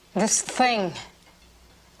This thing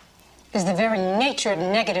is the very nature of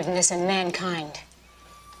negativeness in mankind.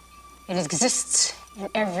 It exists in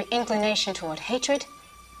every inclination toward hatred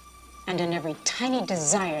and in every tiny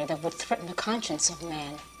desire that would threaten the conscience of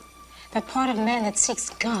man. That part of man that seeks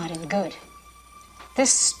God and good.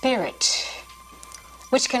 This spirit,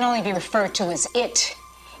 which can only be referred to as it,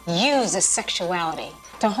 uses sexuality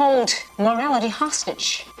to hold morality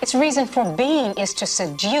hostage. Its reason for being is to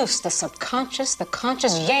seduce the subconscious, the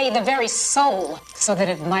conscious, yea, the very soul, so that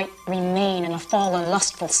it might remain in a fallen,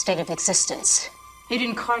 lustful state of existence. It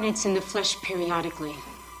incarnates in the flesh periodically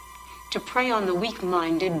to prey on the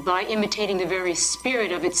weak-minded by imitating the very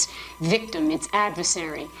spirit of its victim, its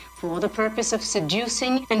adversary, for the purpose of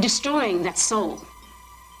seducing and destroying that soul.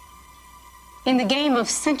 In the game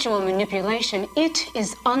of sensual manipulation, it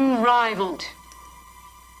is unrivaled.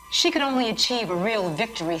 She could only achieve a real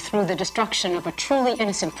victory through the destruction of a truly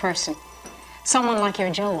innocent person. Someone like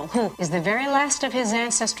your Joel, who is the very last of his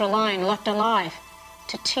ancestral line left alive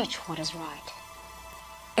to teach what is right.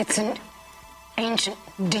 It's an ancient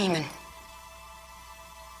demon.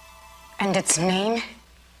 And its name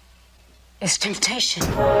is temptation.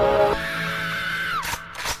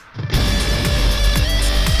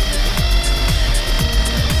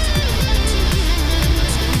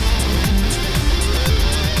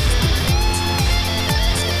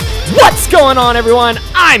 What's going on, everyone?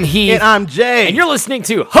 I'm Heath. And I'm Jay. And you're listening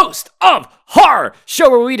to Host of Horror, show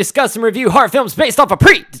where we discuss and review horror films based off of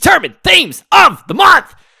predetermined themes of the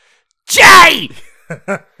month. Jay!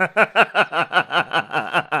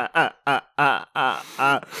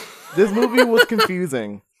 This movie was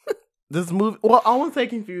confusing. Well, I won't say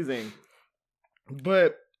confusing,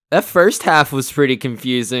 but That first half was pretty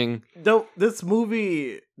confusing. this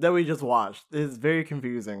movie that we just watched is very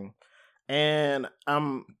confusing. And I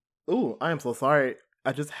am so sorry.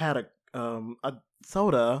 I just had a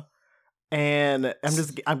soda, and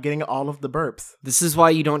I'm getting all of the burps. This is why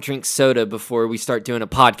you don't drink soda before we start doing a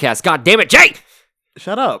podcast. God damn it, Jay!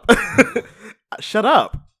 Shut up. Shut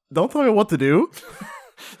up. Don't tell me what to do.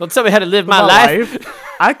 Don't tell me how to live my life.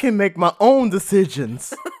 I can make my own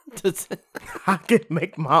decisions. I can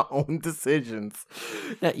make my own decisions.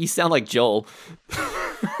 You sound like Joel.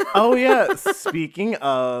 Oh, yeah. Speaking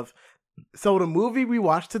of... So the movie we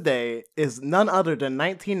watched today is none other than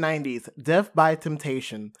 1990's Death by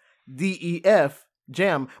Temptation. DEF,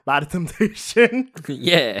 Jam by the Temptation.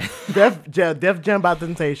 Yeah. Def Jam by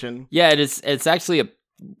Temptation. Yeah, it's actually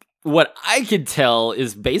what I could tell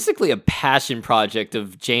is basically a passion project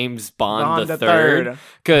of James Bond III.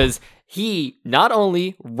 Because he not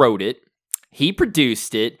only wrote it, he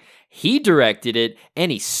produced it, he directed it,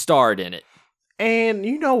 and he starred in it. And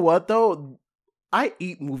you know what, though? I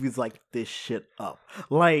eat movies like this shit up.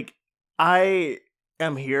 Like, I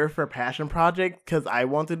am here for a passion project because I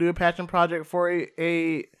want to do a passion project for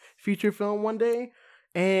a feature film one day.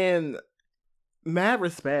 And mad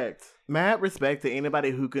respect to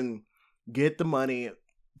anybody who can get the money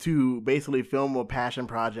to basically film a passion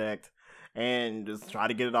project and just try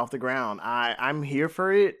to get it off the ground. I'm here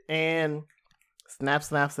for it, and snaps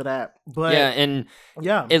to that. But yeah, and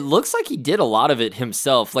yeah, it looks like he did a lot of it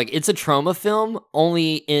himself. Like, it's a Trauma film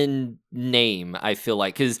only in name, I feel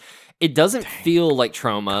like, because it doesn't feel like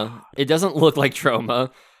Trauma. It doesn't look like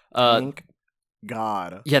Trauma. Thank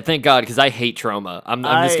God. Yeah, thank God, because I hate Trauma. I'm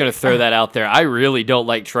just gonna throw that out there. I really don't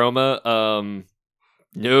like Trauma.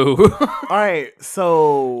 No. All right,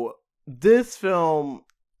 so this film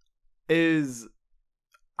is...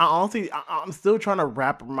 I'm still trying to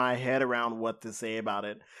wrap my head around what to say about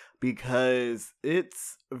it, because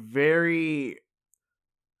it's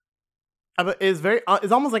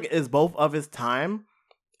almost like it's both of its time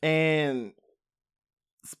and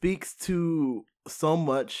speaks to so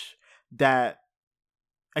much that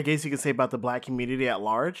I guess you could say about the Black community at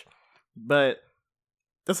large. But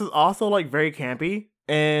this is also like very campy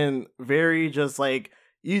and very just like,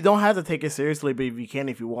 you don't have to take it seriously, but you can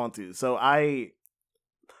if you want to. So I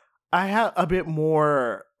had a bit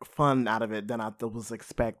more fun out of it than I was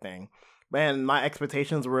expecting. Man, my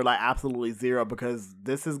expectations were like absolutely zero, because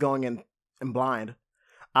this is going in blind.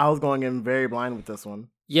 I was going in very blind with this one.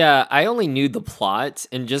 Yeah, I only knew the plot,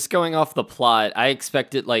 and just going off the plot, I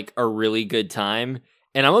expected like a really good time.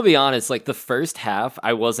 And I'm gonna be honest, like the first half,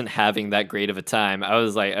 I wasn't having that great of a time. I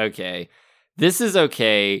was like, okay, this is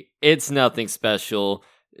okay. It's nothing special.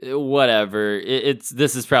 Whatever.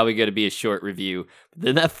 This is probably going to be a short review. But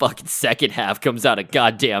then that fucking second half comes out of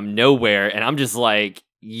goddamn nowhere, and I'm just like,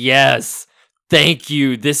 yes, thank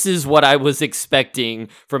you. This is what I was expecting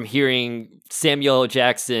from hearing Samuel L.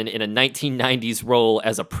 Jackson in a 1990s role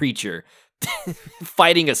as a preacher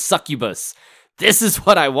fighting a succubus. This is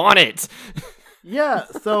what I wanted. Yeah,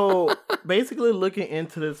 so basically looking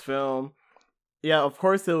into this film, yeah, of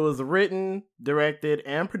course it was written, directed,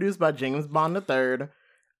 and produced by James Bond III.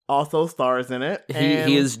 Also stars in it.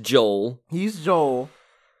 He is Joel. He's Joel.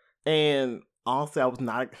 And honestly, I was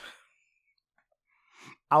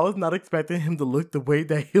not expecting him to look the way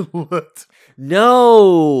that he looked.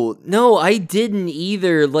 No, I didn't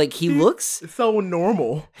either. Like, he looks so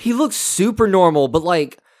normal. He looks super normal, but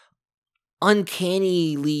like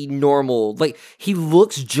uncannily normal. Like, he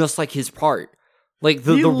looks just like his part. Like,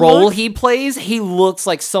 the role he plays, he looks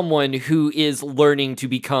like someone who is learning to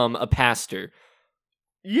become a pastor.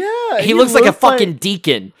 Yeah. He looks like a fucking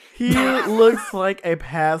deacon. He looks like a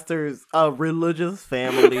pastor's, religious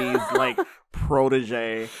family's, like,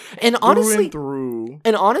 protege. And honestly, through.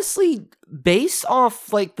 And honestly, based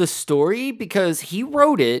off, like, the story, because he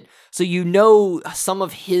wrote it, so you know some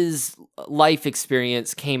of his life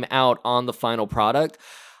experience came out on the final product.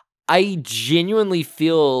 I genuinely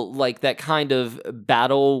feel like that kind of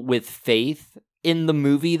battle with faith in the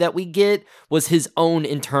movie that we get was his own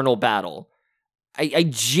internal battle. I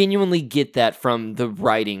genuinely get that from the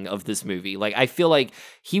writing of this movie. Like, I feel like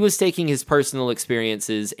he was taking his personal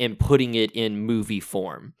experiences and putting it in movie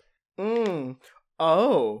form.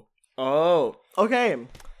 Oh. Okay.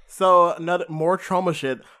 So, more trauma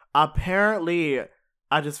shit. Apparently,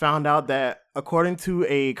 I just found out that according to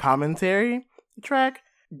a commentary track,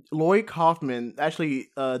 Lloyd Kaufman actually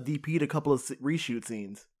DP'd a couple of reshoot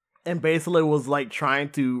scenes. And basically was, like, trying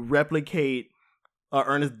to replicate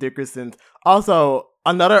Ernest Dickerson's. Also,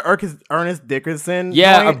 another Ernest Dickerson.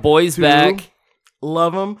 Yeah, Our Boy's Back.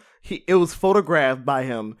 Love him. It was photographed by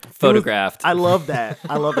him. Photographed. I love that.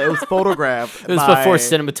 It was photographed. It was before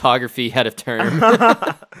cinematography had a term.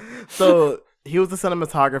 So he was the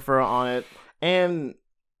cinematographer on it, and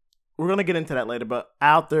we're gonna get into that later. But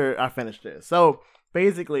after I finish this, so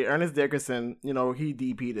basically, Ernest Dickerson, he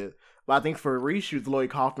DP'd it. But I think for reshoots, Lloyd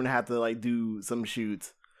Kaufman had to like do some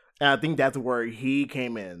shoots. And I think that's where he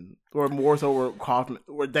came in, or more so where Kaufman,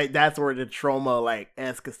 that's where the trauma like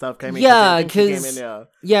esque stuff came in. Yeah,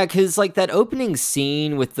 because like that opening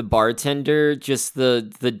scene with the bartender, just the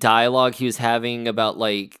dialogue he was having about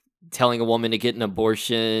like telling a woman to get an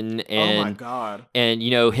abortion, and oh my god, and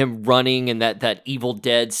him running and that Evil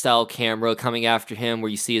Dead style camera coming after him,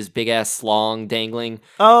 where you see his big ass slong dangling.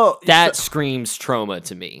 Oh, that screams trauma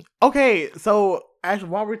to me. Okay, so. Actually,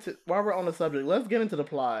 while we're on the subject, let's get into the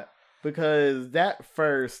plot, because that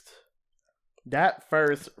first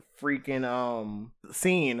freaking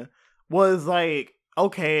scene was like,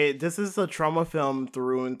 okay, this is a trauma film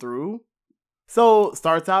through and through. So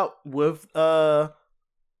starts out with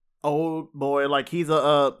old boy, like he's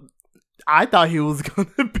I thought he was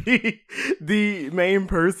gonna be the main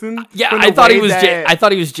person. Yeah, I thought he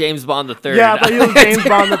was James Bond III. Yeah, I thought he was James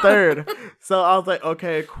Bond III. So I was like,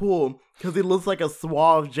 okay, cool. Because he looks like a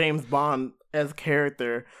suave James Bond as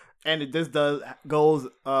character, and it just goes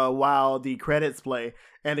while the credits play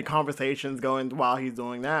and the conversation's going while he's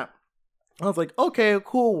doing that. I was like, okay,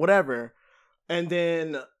 cool, whatever. And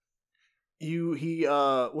then he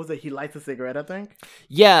lights a cigarette, I think.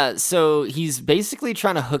 Yeah, so he's basically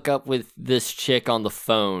trying to hook up with this chick on the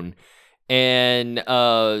phone. And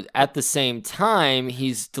at the same time,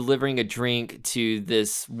 he's delivering a drink to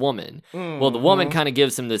this woman. Mm-hmm. Well, the woman kind of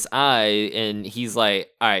gives him this eye, and he's like,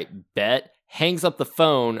 all right, bet. Hangs up the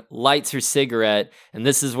phone, lights her cigarette, and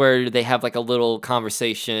this is where they have like a little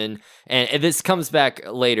conversation. And this comes back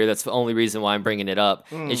later. That's the only reason why I'm bringing it up.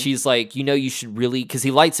 And she's like, you should really, because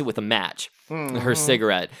he lights it with a match, her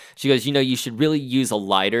cigarette. She goes, you should really use a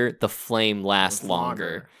lighter. The flame lasts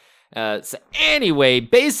longer. So anyway,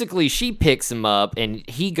 basically she picks him up and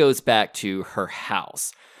he goes back to her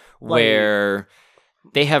house where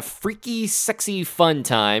they have freaky, sexy fun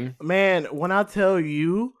time. Man, when I tell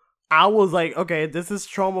you, I was like, okay, this is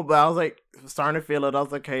trauma, but I was like starting to feel it. I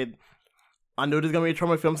was like, okay, I knew there's gonna be a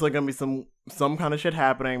trauma film, so there's gonna be some kind of shit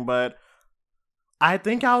happening, but I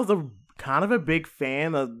think I was kind of a big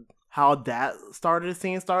fan of how that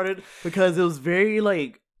scene started, because it was very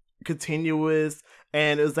like continuous.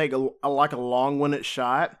 And it was like a long-winded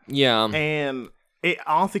shot. Yeah. And it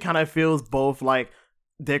honestly kind of feels both like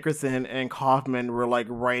Dickerson and Kaufman were like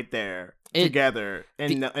right there together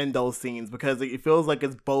in those scenes, because it feels like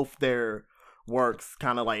it's both their works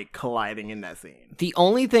kind of like colliding in that scene. The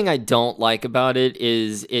only thing I don't like about it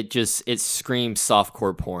is it screams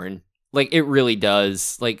softcore porn. Like, it really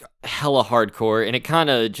does. Like, hella hardcore. And it kind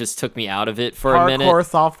of just took me out of it for a minute.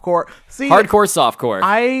 Hardcore, softcore. See, hardcore, softcore.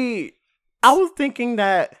 I was thinking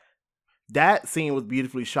that that scene was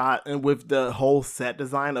beautifully shot, and with the whole set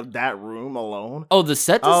design of that room alone. Oh, the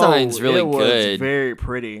set design's really good. Very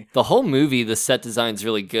pretty. The whole movie, the set design's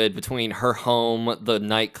really good between her home, the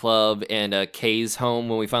nightclub, and Kay's home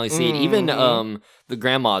when we finally see it. Even the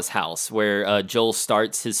grandma's house where Joel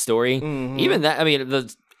starts his story. Even that, I mean,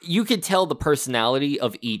 you could tell the personality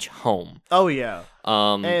of each home. Oh yeah.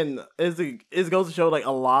 And it goes to show like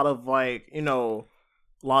a lot of like, you know,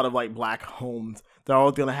 a lot of like black homes, they're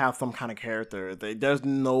always gonna have some kind of character. There's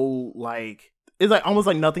no like, it's like almost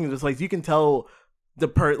like nothing in this place. You can tell the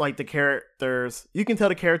characters. You can tell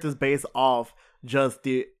the characters based off just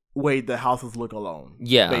the way the houses look alone.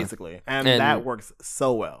 Yeah, basically, and that works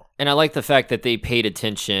so well. And I like the fact that they paid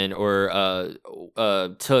attention or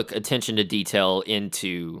took attention to detail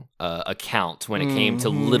into account when it came to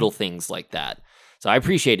little things like that. So I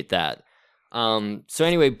appreciated that. So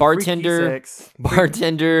anyway, bartender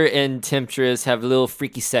and Temptress have a little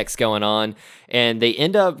freaky sex going on, and they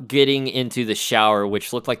end up getting into the shower,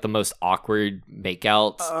 which looked like the most awkward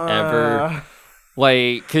makeout ever.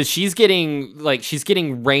 Like, cause she's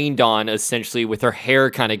getting rained on essentially with her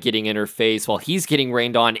hair kind of getting in her face while he's getting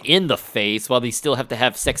rained on in the face while they still have to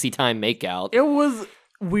have sexy time makeout. It was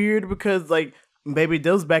weird because like, baby,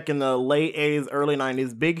 this was back in the late 80s, early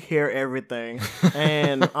 90s, big hair, everything.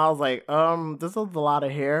 And I was like, this is a lot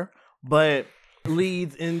of hair, but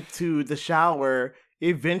leads into the shower,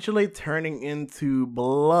 eventually turning into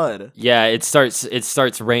blood. Yeah, it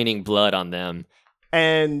starts raining blood on them.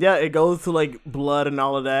 And yeah, it goes to like blood and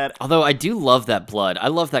all of that. Although I do love that blood. I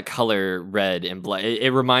love that color red and blood.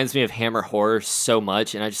 It reminds me of Hammer Horror so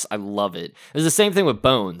much, and I love it. It was the same thing with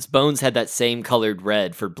Bones. Bones had that same colored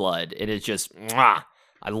red for blood, and it's just, mwah,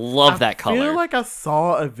 I love that color. I feel like I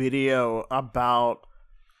saw a video about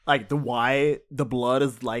like why the blood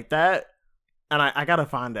is like that, and I gotta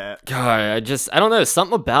find that. God, I don't know,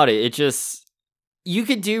 something about it. It just, you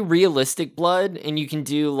could do realistic blood and you can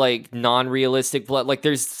do like non-realistic blood. Like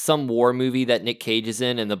there's some war movie that Nick Cage is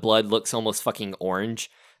in and the blood looks almost fucking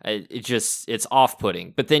orange. It's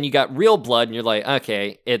off-putting. But then you got real blood and you're like,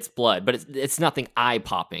 okay, it's blood, but it's nothing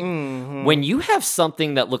eye-popping. Mm-hmm. When you have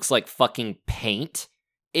something that looks like fucking paint,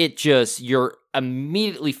 you're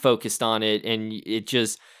immediately focused on it, and it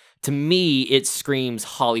just, to me, it screams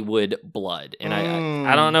Hollywood blood. And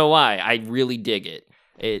I don't know why. I really dig it.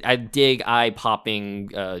 I dig eye-popping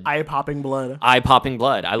blood. Eye-popping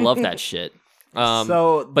blood. I love that shit.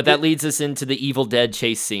 But that leads us into the Evil Dead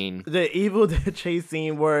chase scene. The Evil Dead chase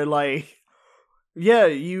scene where, like, yeah,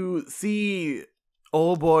 you see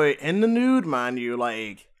old boy in the nude, mind you.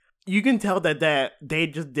 Like, you can tell that they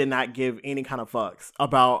just did not give any kind of fucks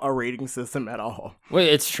about a rating system at all. Well,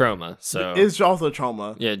 it's Trauma, so. It's also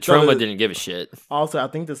Trauma. Yeah, Trauma didn't give a shit. Also, I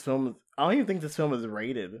don't even think this film is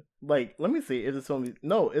rated. Like, let me see if this film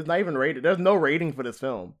no, it's not even rated. There's no rating for this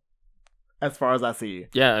film, as far as I see.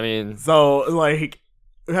 Yeah, I mean, so like,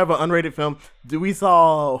 we have an unrated film. We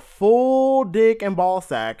saw full dick and ball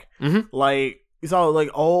sack. Mm-hmm. Like, you saw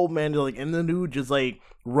like old man like in the nude, just like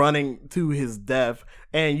running to his death.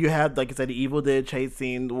 And you had, like I said, the Evil Dead chase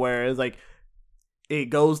scene where it's like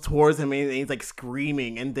it goes towards him and he's like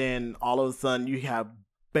screaming, and then all of a sudden you have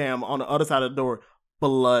bam on the other side of the door.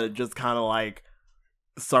 Blood just kind of like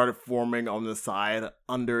started forming on the side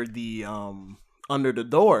under the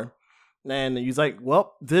door, and he's like,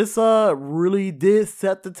 well, this really did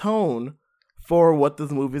set the tone for what this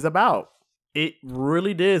movie is about. It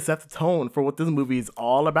really did set the tone for what this movie is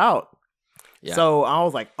all about. Yeah. So I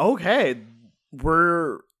was like, okay,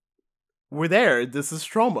 we're there. This is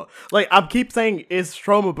Trauma. Like, I keep saying it's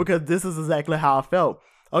Trauma because this is exactly how I felt.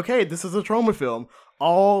 Okay, this is a Trauma film.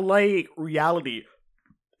 All like reality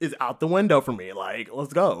is out the window for me. Like,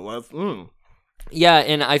 let's go. Yeah,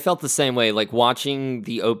 and I felt the same way. Like, watching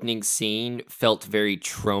the opening scene felt very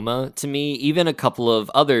Trauma to me. Even a couple of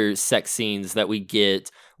other sex scenes that we get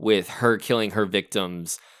with her killing her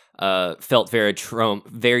victims felt very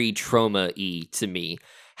Trauma-y to me.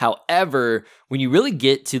 However, when you really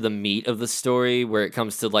get to the meat of the story, where it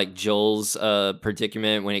comes to like Joel's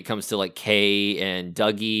predicament, when it comes to like Kay and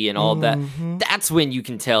Dougie and all that, that's when you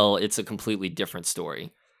can tell it's a completely different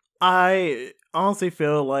story. I honestly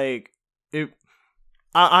feel like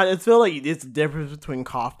I feel like it's the difference between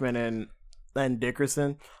Kaufman and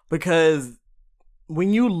Dickerson, because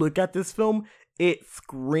when you look at this film, it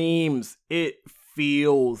screams, it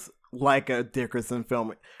feels like a Dickerson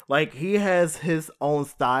film. Like, he has his own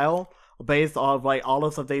style based off like all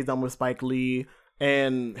the stuff that he's done with Spike Lee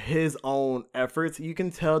and his own efforts. You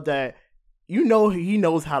can tell that he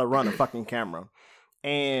knows how to run a fucking camera.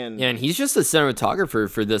 And he's just a cinematographer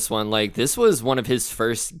for this one. Like, this was one of his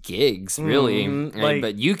first gigs, really.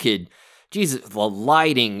 But you could Jesus, the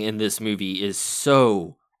lighting in this movie is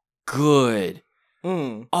so good.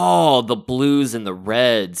 Oh, the blues and the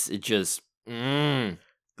reds. It just.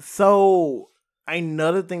 So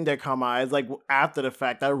another thing that caught my eyes, like after the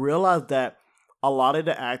fact, I realized that a lot of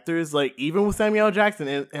the actors, like even with Samuel L. Jackson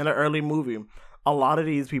in an early movie, a lot of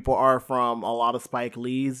these people are from a lot of Spike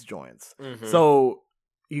Lee's joints. So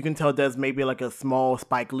you can tell there's maybe like a small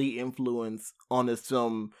Spike Lee influence on this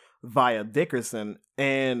film via Dickerson,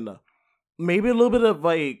 and maybe a little bit of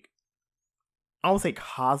like, I won't say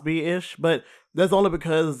Cosby-ish, but that's only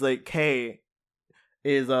because like Kay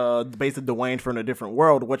is basically Dwayne from a different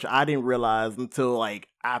world, which I didn't realize until like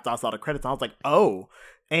after I saw the credits. I was like, oh.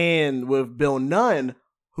 And with Bill Nunn,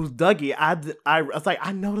 who's Dougie, I was like,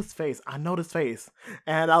 I know this face.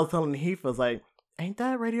 And I was telling Heath, I was like, ain't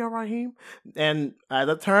that Radio Raheem? And as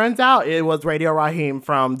it turns out, it was Radio Raheem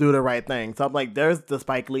from Do the Right Thing. So I'm like, there's the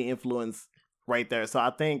Spike Lee influence right there. So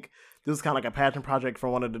I think this was kind of like a passion project for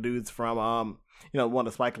one of the dudes from one of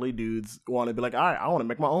the Spike Lee dudes wanted to be like, all right, I want to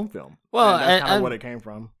make my own film. Well, and that's kind of what it came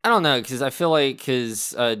from. I don't know, because I feel like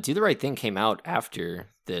Do the Right Thing came out after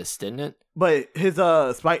this, didn't it? But his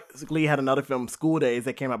Spike Lee had another film, School Days,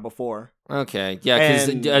 that came out before. Okay, yeah,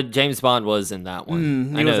 because James Bond was in that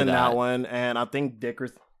one. He was in that one, and I think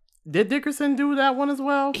Dickerson. Did Dickerson do that one as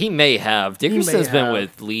well? He may have. Dickerson's been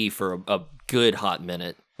with Lee for a good hot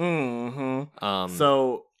minute.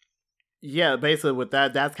 So. Yeah, basically with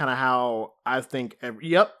that, that's kind of how I think.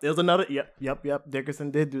 There's another. Yep.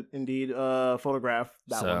 Dickerson did indeed photograph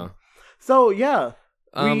that one. So yeah,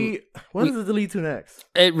 what does it lead to next?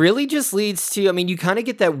 It really just leads to. I mean, you kind of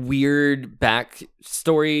get that weird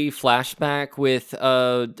backstory flashback with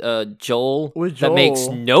Joel. That makes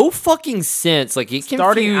no fucking sense. Like it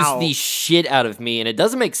confused the shit out of me, and it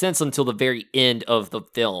doesn't make sense until the very end of the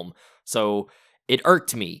film. So it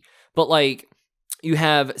irked me. But like. You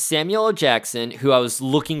have Samuel L. Jackson, who I was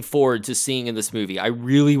looking forward to seeing in this movie. I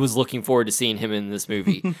really was looking forward to seeing him in this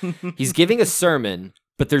movie. He's giving a sermon,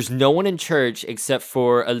 but there's no one in church except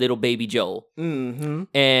for a little baby Joel.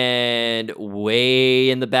 And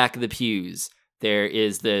way in the back of the pews, there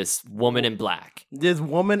is this woman in black. And he's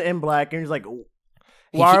like,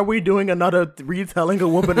 why are we doing another retelling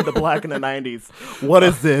of Woman in the Black in the 90s? What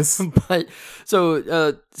is this? But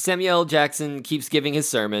so Samuel L. Jackson keeps giving his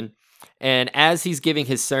sermon. And as he's giving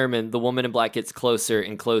his sermon, the woman in black gets closer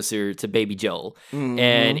and closer to baby Joel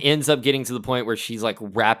and ends up getting to the point where she's like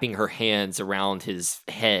wrapping her hands around his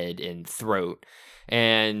head and throat.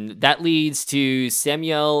 And that leads to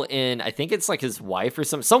Samuel and I think it's like his wife or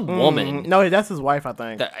some woman. No, that's his wife, I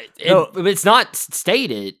think. It's not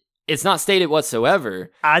stated. It's not stated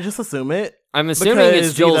whatsoever. I just assume it. I'm assuming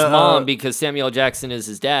it's Joel's mom because Samuel Jackson is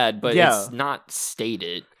his dad, but it's not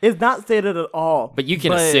stated. It's not stated at all. But you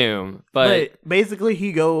can assume. But basically,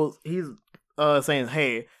 he's saying,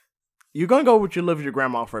 hey, you're going to go live with your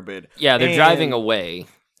grandma for a bit. Yeah, they're driving away.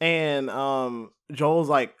 And Joel's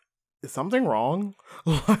like, is something wrong?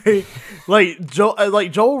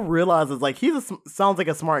 Joel realizes, like, sounds like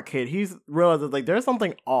a smart kid. He realizes, like, there's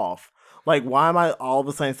something off. Like, why am I all of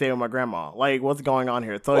a sudden staying with my grandma? Like, what's going on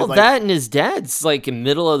here? So that and his dad's, like, in the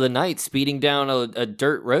middle of the night speeding down a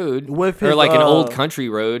dirt road. With or, like, an old country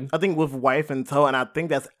road. I think with wife in tow, and I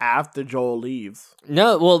think that's after Joel leaves.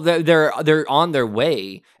 No, well, they're on their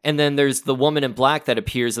way, and then there's the woman in black that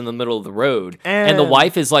appears in the middle of the road. And the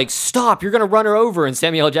wife is like, stop, you're gonna run her over. And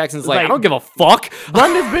Samuel L. Jackson's like, I don't give a fuck.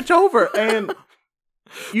 Run this bitch over. And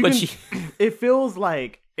it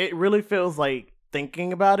really feels like,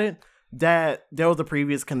 thinking about it, that there was a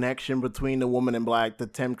previous connection between the woman in black, the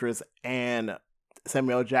temptress, and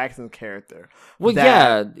Samuel L. Jackson's character.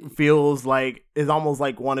 Well, feels like it's almost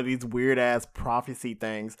like one of these weird ass prophecy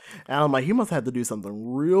things. And I'm like, he must have to do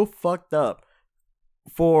something real fucked up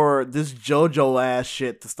for this JoJo ass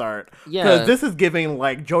shit to start. Yeah, because this is giving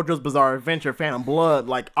like JoJo's Bizarre Adventure, Phantom Blood,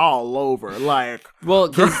 like all over. Like,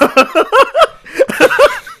 well,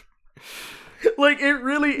 like, it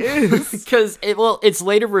really is. Because, it's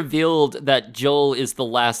later revealed that Joel is the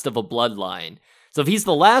last of a bloodline. So if he's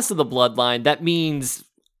the last of the bloodline, that means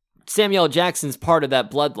Samuel L. Jackson's part of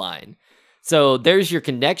that bloodline. So there's your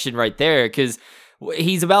connection right there, because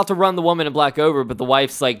he's about to run the woman in black over, but the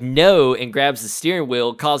wife's like, no, and grabs the steering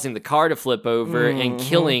wheel, causing the car to flip over and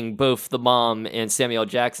killing both the mom and Samuel L.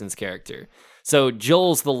 Jackson's character. So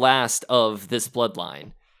Joel's the last of this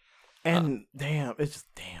bloodline. And it's just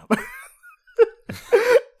damn.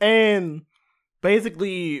 And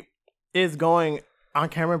basically it's going, I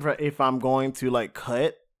can't remember if I'm going to like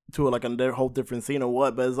cut to like a whole different scene or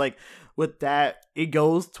what, but it's like with that, it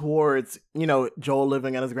goes towards, Joel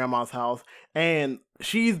living at his grandma's house, and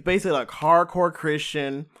she's basically like hardcore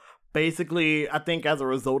Christian, basically, I think as a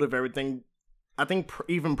result of everything, I think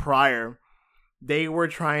even prior, they were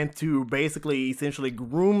trying to basically essentially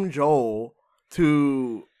groom Joel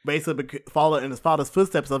to basically follow in his father's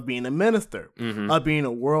footsteps of being a minister, of being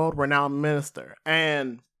a world-renowned minister.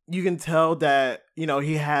 And you can tell that,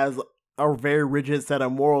 he has a very rigid set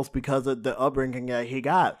of morals because of the upbringing that he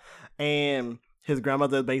got. And his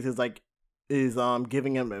grandmother basically is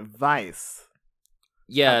giving him advice.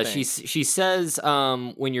 Yeah, she says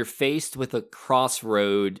when you're faced with a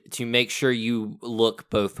crossroad to make sure you look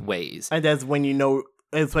both ways. And that's when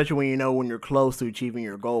especially when you're close to achieving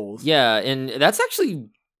your goals. Yeah, and that's actually...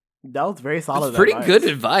 That was very solid. Pretty good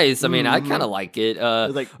advice. I mean, I kind of like it.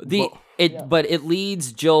 But it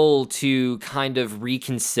leads Joel to kind of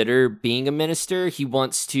reconsider being a minister. He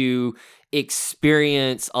wants to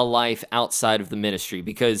experience a life outside of the ministry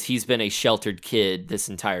because he's been a sheltered kid this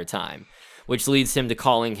entire time, which leads him to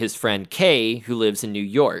calling his friend Kay, who lives in New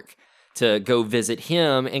York, to go visit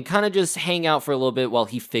him and kind of just hang out for a little bit while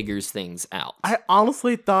he figures things out. I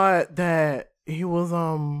honestly thought that he was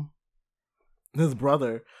his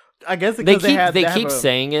brother. I guess they keep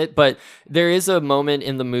saying it, but there is a moment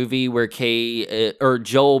in the movie where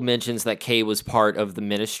Joel mentions that Kay was part of the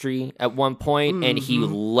ministry at one point, and he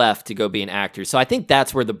left to go be an actor. So I think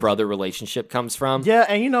that's where the brother relationship comes from. Yeah,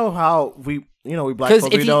 and you know how we black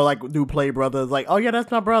folks, do play brothers, oh yeah,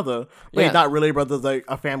 that's my brother. But he's not really brothers, like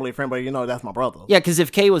a family friend, but that's my brother. Yeah, because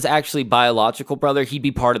if Kay was actually biological brother, he'd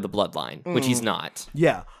be part of the bloodline, which he's not.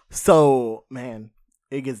 Yeah, so man.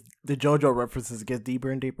 The JoJo references get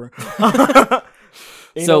deeper and deeper.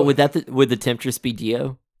 Would the Temptress be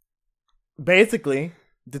Dio? Basically,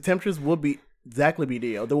 the Temptress would be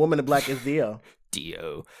Dio. The woman in black is Dio.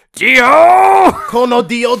 Dio. Kono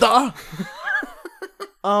Dio da.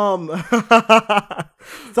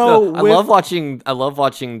 So I love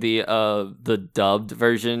watching the dubbed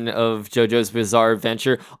version of JoJo's Bizarre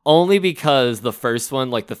Adventure only because the first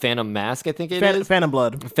one, like the Phantom Mask, I think it is Phantom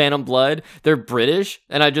Blood. They're British,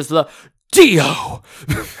 and I just love Dio.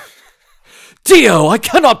 Dio, I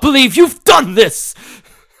cannot believe you've done this.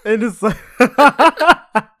 And it's like,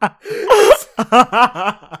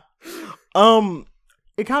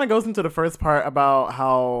 it kind of goes into the first part about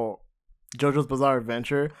how JoJo's Bizarre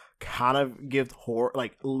Adventure kind of gives horror,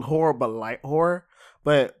 but light horror.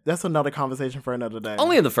 But that's another conversation for another day.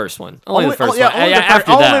 Only in the first one. Only the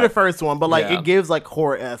first one. But it gives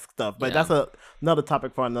horror-esque stuff. But that's another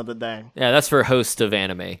topic for another day. Yeah, that's for host of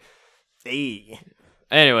anime. Hey.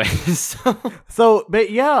 Anyway,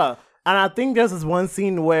 but yeah, and I think there's this one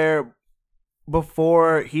scene where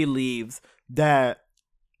before he leaves that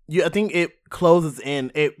I think it closes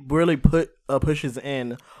in. It really pushes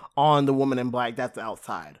in on the woman in black that's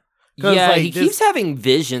outside. Yeah, he keeps having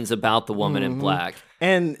visions about the woman in black.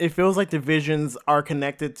 And it feels like the visions are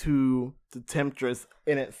connected to the Temptress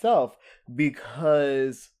in itself,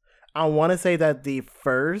 because I want to say that the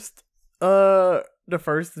first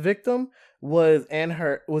victim was in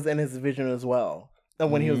his vision as well.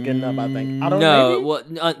 When he was getting up, I think. I don't know. Well,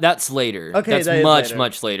 that's later. Okay, that's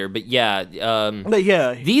much later. But yeah,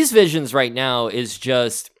 these visions right now is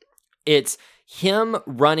just it's him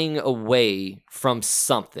running away from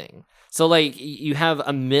something. So you have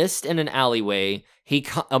a mist in an alleyway. He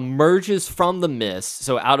emerges from the mist,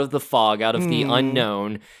 so out of the fog, out of the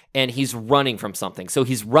unknown, and he's running from something. So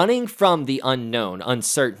he's running from the unknown,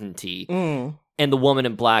 uncertainty, and the woman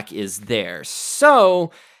in black is there.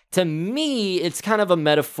 So to me, it's kind of a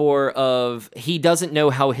metaphor of he doesn't know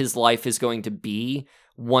how his life is going to be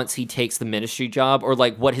once he takes the ministry job, or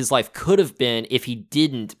what his life could have been if he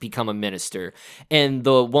didn't become a minister. And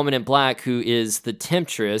the woman in black, who is the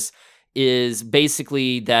Temptress, is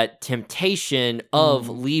basically that temptation of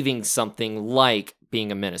leaving something like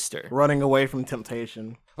being a minister. Running away from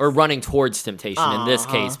temptation. Or running towards temptation in this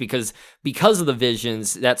case, because of the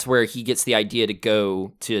visions, that's where he gets the idea to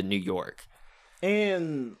go to New York.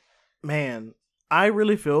 And, man, I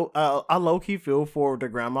really feel, I low-key feel for the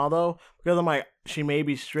grandma, though, because I'm like, she may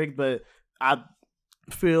be strict, but I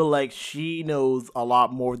feel like she knows a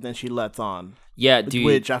lot more than she lets on. Yeah,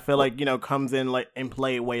 which I feel like, comes in in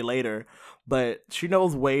play way later. But she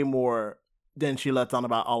knows way more than she lets on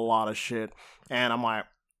about a lot of shit. And I'm like,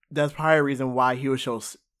 that's probably a reason why he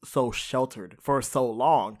was so sheltered for so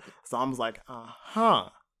long. So I was like,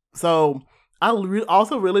 So I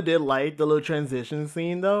also really did like the little transition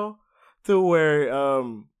scene, though, to where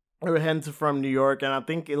we were heading from New York, and I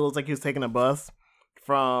think it looks like he was taking a bus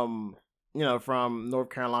from North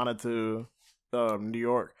Carolina to New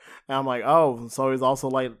York. And I'm like, oh, so he's also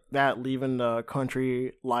like that, leaving the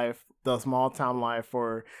country life, the small town life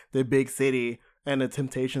for the big city, and the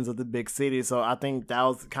temptations of the big city. So I think that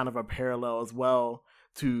was kind of a parallel as well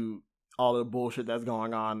to all the bullshit that's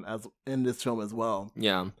going on as in this film as well.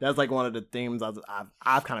 Yeah, that's like one of the themes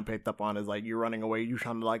I've kind of picked up on is like you're running away, you're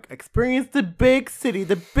trying to like experience the big city,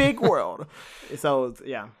 the big world. So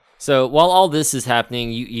yeah. So while all this is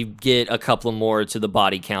happening, you get a couple more to the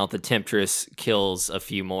body count. The Temptress kills a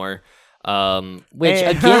few more. Which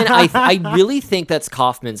again, I really think that's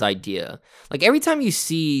Kaufman's idea. Like every time you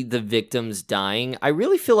see the victims dying, I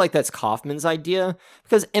really feel like that's Kaufman's idea,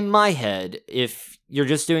 because in my head, if you're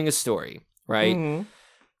just doing a story, right?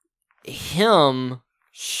 Mm-hmm. Him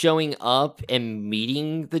showing up and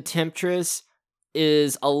meeting the Temptress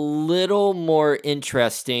is a little more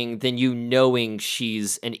interesting than you knowing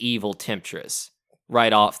she's an evil Temptress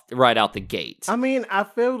right out the gate. I mean, I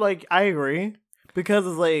feel like I agree. Because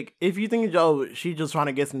it's like, if you think, she's just trying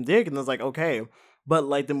to get some dick, and it's like, okay. But,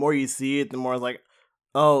 like, the more you see it, the more it's like,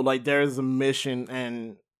 oh, like, there's a mission,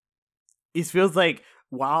 and it feels like,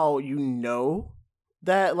 wow, you know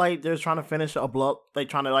that, like, they're trying to finish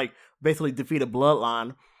trying to, like, basically defeat a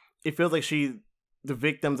bloodline. It feels like the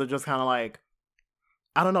victims are just kind of like,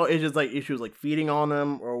 I don't know, it's just, like, issues, like, feeding on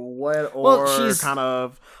them, or what, or she's kind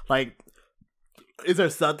of, like...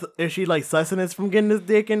 Is she like sustenance from getting this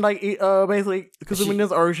dick and like basically consuming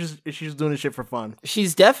this, or is she just doing this shit for fun?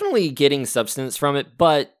 She's definitely getting substance from it,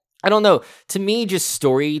 but I don't know. To me, just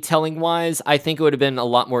storytelling wise, I think it would have been a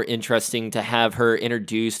lot more interesting to have her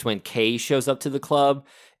introduced when Kay shows up to the club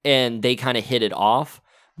and they kind of hit it off.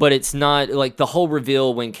 But it's not like the whole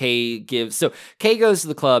reveal when Kay gives. So Kay goes to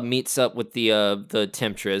the club, meets up with the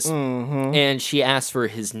Temptress, mm-hmm. and she asks for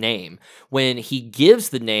his name. When he gives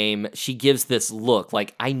the name, she gives this look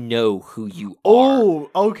like, I know who you are. Oh,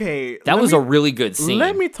 okay. That was a really good scene.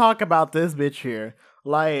 Let me talk about this bitch here.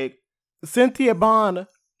 Like, Cynthia Bond,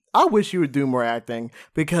 I wish you would do more acting,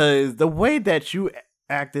 because the way that you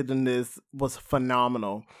acted in this was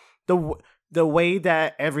phenomenal. The way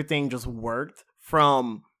that everything just worked,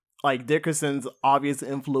 from like Dickerson's obvious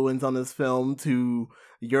influence on this film to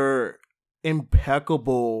your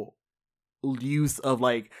impeccable use of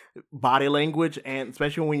like body language, and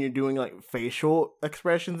especially when you're doing like facial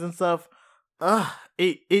expressions and stuff,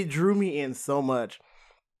 it drew me in so much.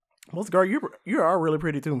 Well, girl, you are really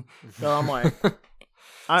pretty too. So I'm like,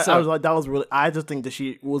 I was like, that was really. I just think that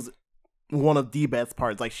she was one of the best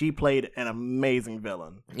parts. Like, she played an amazing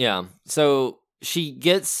villain. Yeah. So she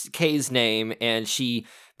gets Kay's name, and she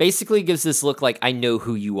basically gives this look like, I know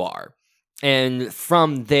who you are. And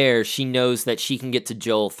from there, she knows that she can get to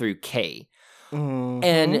Joel through Kay. Mm-hmm.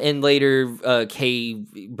 And later, Kay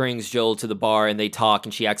brings Joel to the bar, and they talk,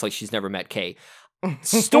 and she acts like she's never met Kay.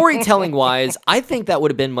 Storytelling-wise, I think that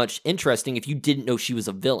would have been much interesting if you didn't know she was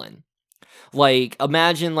a villain. Like,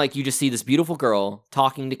 imagine, like, you just see this beautiful girl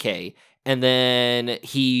talking to Kay, and then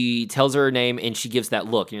he tells her name, and she gives that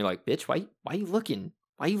look, and you're like, bitch, why are you looking?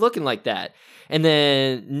 Why are you looking like that? And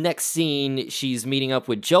then next scene, she's meeting up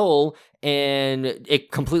with Joel, and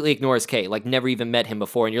it completely ignores Kay, like never even met him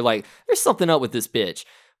before, and you're like, there's something up with this bitch.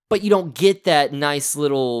 But you don't get that nice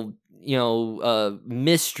little,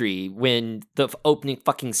 mystery when the opening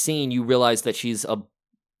fucking scene, you realize that she's a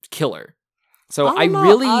killer. So I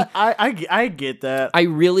get that. I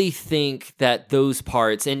really think that those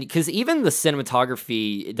parts, and because even the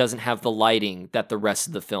cinematography, it doesn't have the lighting that the rest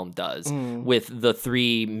of the film does with the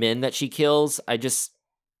 3 men that she kills. I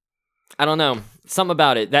don't know, something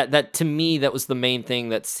about it that to me, that was the main thing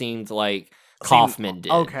that seemed like Kaufman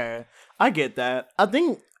did. Okay, I get that. I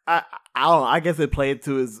think I don't know. I guess it played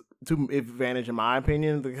to his advantage in my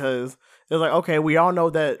opinion, because it's like, okay, we all know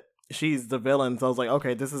that she's the villain, so I was like,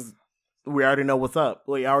 okay, we already know what's up.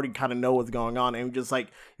 We already kind of know what's going on, and just like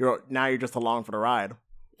you're just along for the ride.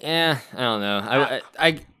 Yeah, I don't know.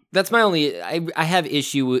 I that's my only. I have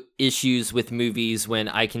issues with movies when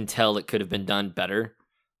I can tell it could have been done better.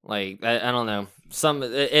 Like I don't know. That's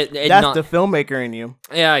the filmmaker in you.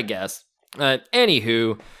 Yeah, I guess.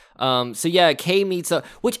 Anywho, so yeah, Kay meets up,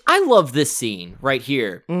 which I love this scene right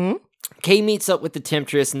here. Mm-hmm. Kay meets up with the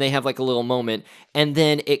Temptress, and they have like a little moment, and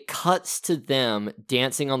then it cuts to them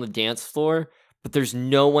dancing on the dance floor, but there's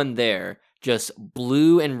no one there, just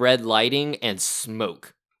blue and red lighting and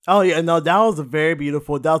smoke. Oh yeah, no, that was very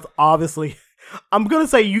beautiful. That was obviously, I'm gonna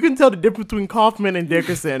say, you can tell the difference between Kaufman and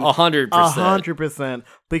Dickerson 100%. 100%,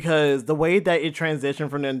 because the way that it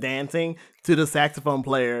transitioned from them dancing to the saxophone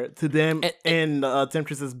player to them in the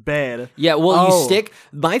Temptress's bed. Yeah, well,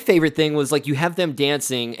 my favorite thing was like you have them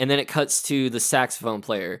dancing, and then it cuts to the saxophone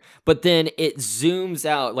player, but then it zooms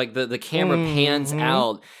out, like the camera pans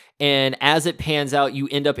out. And as it pans out, you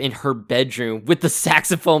end up in her bedroom with the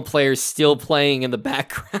saxophone player still playing in the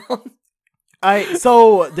background.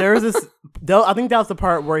 So there's this. I think that was the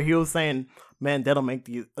part where he was saying, "Man, they don't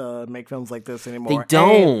make films like this anymore." They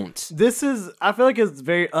don't. And this is. I feel like it's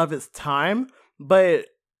very of its time, but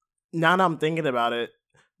now that I'm thinking about it,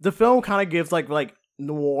 the film kind of gives like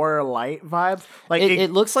noir light vibes. Like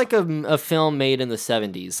it looks like a film made in the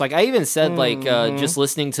 70s. Like I even said, just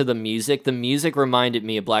listening to the music reminded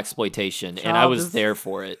me of blaxploitation, and I was there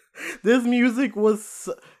for it. This music was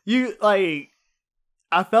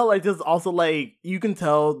I felt like this also like you can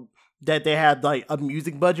tell that they had like a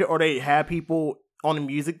music budget, or they had people on the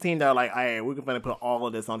music team that are like, "Hey, we're gonna put all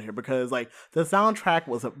of this on here," because like the soundtrack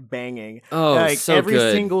was banging. Oh, like so every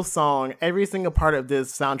good. single song, every single part of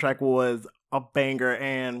this soundtrack was a banger,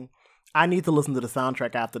 and I need to listen to the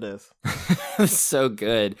soundtrack after this. It was so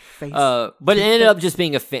good. But it ended up just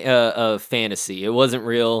being a fantasy. It wasn't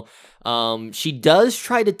real. She does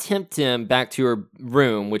try to tempt him back to her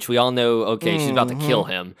room, which we all know, okay, she's about to kill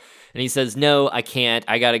him. And he says, "No, I can't.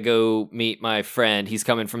 I got to go meet my friend. He's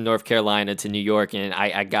coming from North Carolina to New York, and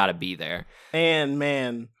I got to be there." And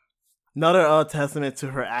man, another testament to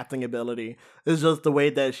her acting ability is just the way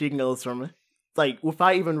that she goes from, like,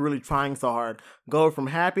 without even really trying so hard, go from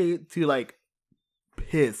happy to, like,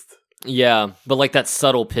 pissed. Yeah, but like that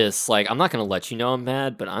subtle piss, like, I'm not going to let you know I'm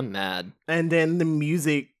mad, but I'm mad. And then the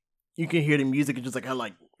music, you can hear the music, it just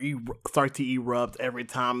like, start to erupt every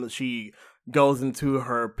time she goes into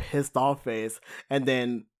her pissed off face, and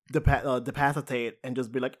then depacitate and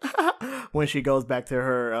just be like, when she goes back to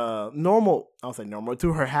her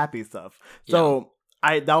to her happy stuff. Yeah. So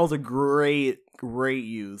that was a great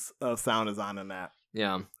use of sound design in that.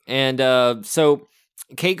 Yeah. And so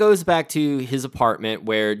Kay goes back to his apartment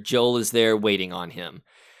where Joel is there waiting on him.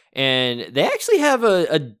 And they actually have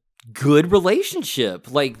a good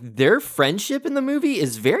relationship. Like, their friendship in the movie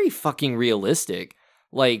is very fucking realistic.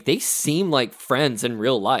 Like, they seem like friends in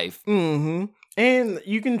real life. Mm-hmm. And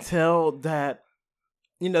you can tell that,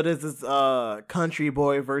 there's this country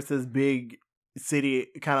boy versus big city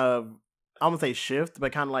kind of, I'm gonna say shift,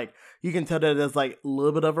 but kind of like, you can tell that there's like a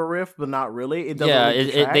little bit of a rift, but not really. It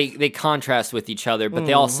doesn't they contrast with each other, but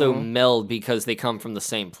they also meld because they come from the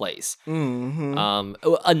same place. Mm-hmm.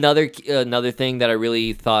 Another thing that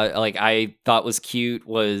I thought was cute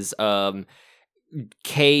was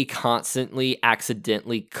Kay constantly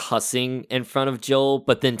accidentally cussing in front of Joel,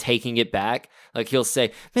 but then taking it back. Like, he'll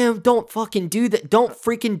say, "Man, don't fucking do that. Don't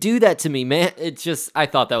freaking do that to me, man." It's just, I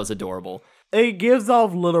thought that was adorable. It gives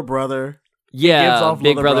off little brother. Yeah,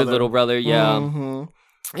 big brother, little brother. Yeah. Mm-hmm.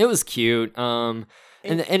 It was cute. And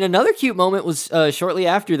another cute moment was shortly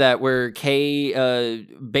after that, where Kay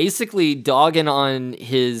basically dogging on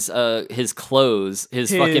his clothes,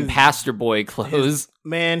 his fucking pastor boy clothes.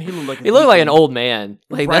 Man, he looked like an old man.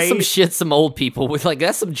 Like, right? That's some shit some old people with, like,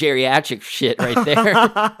 that's some geriatric shit right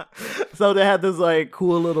there. So they had this like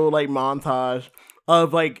cool little like montage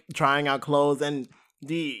of like trying out clothes, and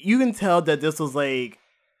you can tell that this was like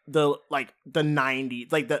the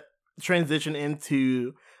 90s, like the transition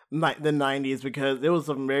into like the 90s, because it was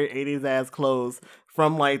some very 80s ass clothes,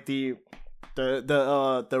 from like the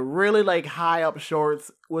really like high up shorts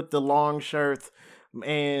with the long shirts,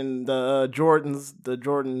 and the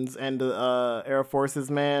Jordans and the Air Forces,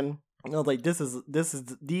 man. I was like,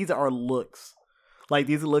 these are looks. Like,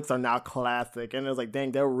 these looks are now classic, and it was like,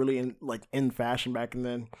 dang, they were really in fashion back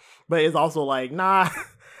then. But it's also like, nah,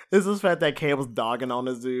 it's just the fact that Kay was dogging on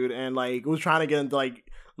this dude and like was trying to get him to like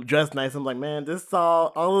dress nice. I'm like, man,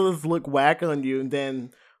 all of this look whack on you, and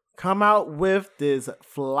then come out with this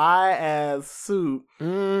fly ass suit.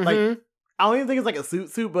 Mm-hmm. Like, I don't even think it's like a suit,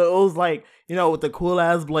 but it was like, with the cool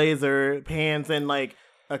ass blazer, pants, and like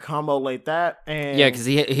a combo like that. And yeah, because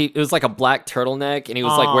he it was like a black turtleneck, and he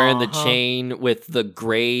was like wearing the chain with the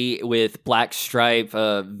gray with black stripe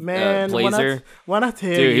blazer. When I tell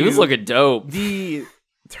you, dude, he was looking dope. The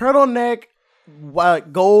turtleneck,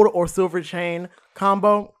 gold or silver chain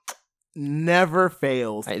combo never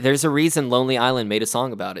fails. There's a reason Lonely Island made a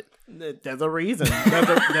song about it. There's a reason.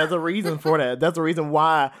 There's a reason for that. That's the reason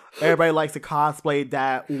why everybody likes to cosplay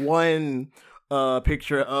that one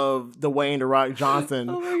picture of Dwayne "The Rock"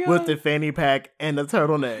 Johnson with the fanny pack and the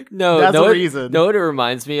turtleneck. That's the reason. Know what it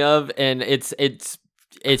reminds me of? And it's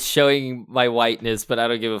showing my whiteness, but I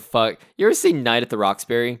don't give a fuck. You ever seen Night at the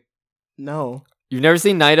Roxbury? No. You've never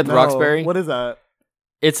seen Night at the Roxbury? What is that?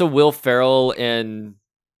 It's a Will Ferrell and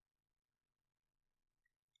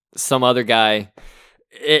some other guy.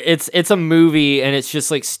 it's a movie, and it's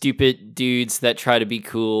just like stupid dudes that try to be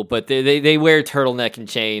cool, but they wear turtleneck and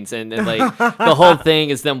chains, and like the whole thing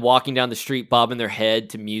is them walking down the street bobbing their head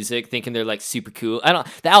to music, thinking they're like super cool.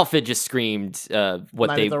 The outfit just screamed what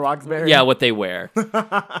Night they at the Roxbury? yeah, what they wear.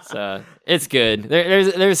 So it's good.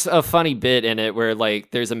 There's a funny bit in it where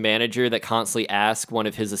like there's a manager that constantly asks one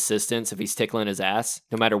of his assistants if he's tickling his ass,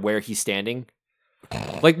 no matter where he's standing.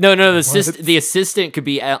 Like no, the assistant could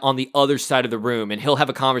be on the other side of the room, and he'll have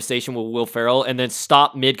a conversation with Will Ferrell, and then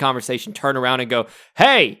stop mid conversation, turn around, and go,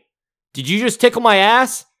 "Hey, did you just tickle my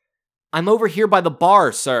ass? I'm over here by the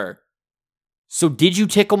bar, sir. So did you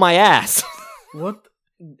tickle my ass?" What?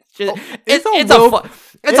 It's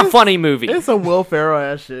a funny movie. It's a Will Ferrell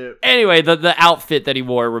ass shit. Anyway, the outfit that he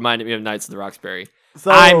wore reminded me of Knights of the Roxbury. So,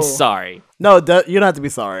 I'm sorry. No, you don't have to be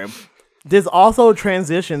sorry. This also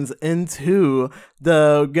transitions into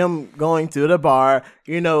them going to the bar,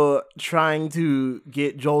 trying to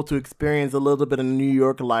get Joel to experience a little bit of New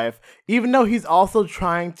York life, even though he's also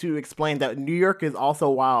trying to explain that New York is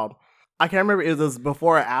also wild. I can't remember if it was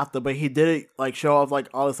before or after, but he did it like show off like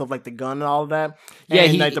all the stuff like the gun and all of that. Yeah,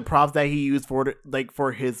 and like the props that he used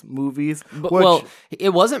for his movies. Well, it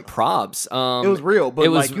wasn't props. It was real, but it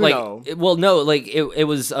was it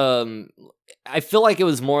was. I feel like it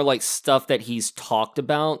was more like stuff that he's talked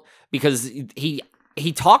about, because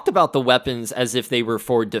he talked about the weapons as if they were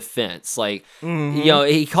for defense. Like,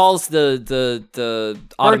 he calls the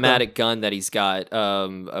automatic gun that he's got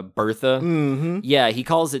a Bertha. Mm-hmm. Yeah, he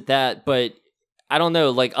calls it that, but I don't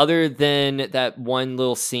know, like other than that one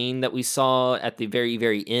little scene that we saw at the very,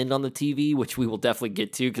 very end on the TV, which we will definitely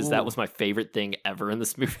get to because that was my favorite thing ever in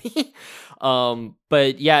this movie.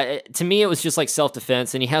 But yeah, to me, it was just like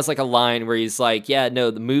self-defense. And he has like a line where he's like, yeah,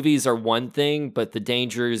 no, the movies are one thing, but the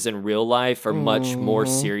dangers in real life are much more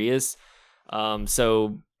serious. But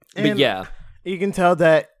yeah. You can tell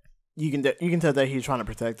that you can tell that he's trying to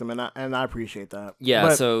protect them, and I appreciate that. Yeah,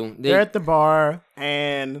 but so they're at the bar,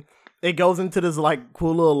 and it goes into this like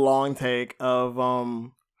cool little long take of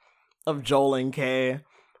Joel and Kay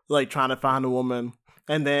like trying to find a woman,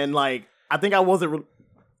 and then like I think I wasn't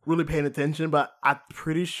really paying attention, but I'm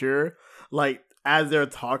pretty sure like as they're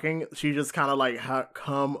talking, she just kind of like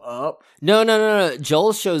come up. No.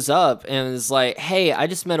 Joel shows up and is like, "Hey, I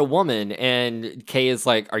just met a woman," and Kay is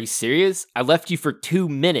like, "Are you serious? I left you for 2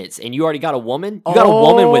 minutes, and you already got a woman? You got a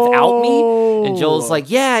woman without me?" And Joel's like,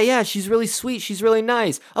 "Yeah, she's really sweet. She's really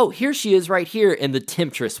nice. Oh, here she is right here." And the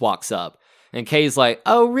temptress walks up, and Kay's like,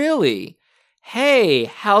 "Oh, really? Hey,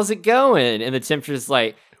 how's it going?" And the temptress is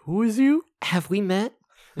like, "Who is you? Have we met?"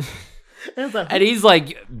 And he's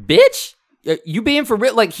like, "Bitch, you being for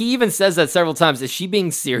real?" Like, he even says that several times. Is she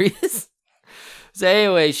being serious? So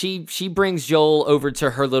anyway, she brings Joel over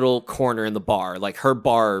to her little corner in the bar, like her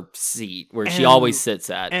bar seat where she always sits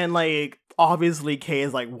at. And like, obviously Kay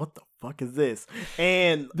is like, "What the fuck is this?"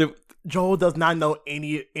 And Joel does not know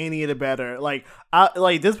any of the better. Like,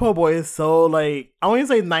 this poor boy is so like, I wouldn't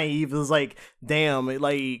say naive. It's like, damn,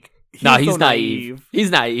 like. He's so naive.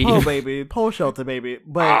 He's naive. Oh, baby. Pole shelter, baby.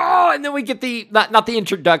 But and then we get the not the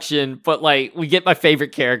introduction, but like we get my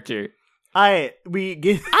favorite character. We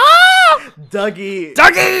get Dougie.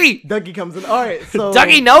 Dougie comes in. All right, so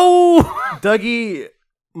Dougie, no. Dougie,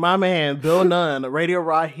 my man, Bill Nunn, Radio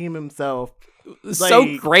Raheem himself.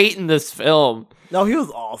 So great in this film. No, he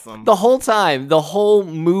was awesome. The whole time, the whole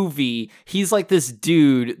movie, he's like this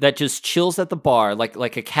dude that just chills at the bar,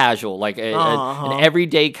 like a casual, like an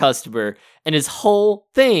everyday customer. And his whole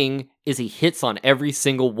thing is he hits on every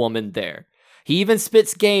single woman there. He even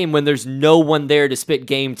spits game when there's no one there to spit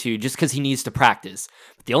game to, just because he needs to practice.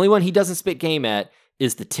 But the only one he doesn't spit game at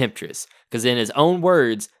is the temptress. Because in his own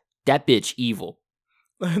words, that bitch evil.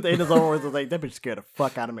 In his own words, was like, that bitch scared the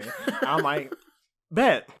fuck out of me. I'm like,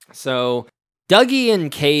 bet. So Dougie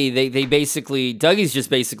and Kay, they basically, Dougie's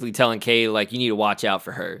just basically telling Kay, like, you need to watch out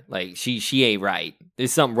for her. Like, she ain't right.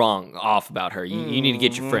 There's something off about her. You need to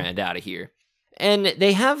get your friend out of here. And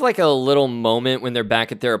they have like a little moment when they're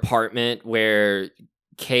back at their apartment where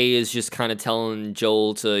Kay is just kind of telling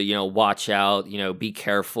Joel to, watch out, be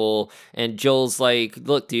careful. And Joel's like,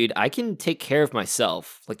 look, dude, I can take care of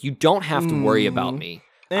myself. Like, you don't have to worry about me.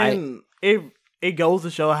 And it goes to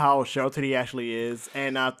show how sheltered he actually is.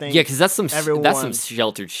 And I think because that's some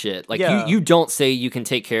sheltered shit. Like, you don't say you can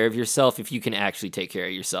take care of yourself if you can actually take care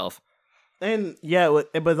of yourself. And but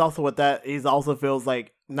it's also with that, he also feels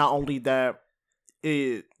like not only that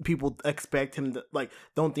people expect him to, like,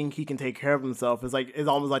 don't think he can take care of himself. It's like, it's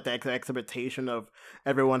almost like the expectation of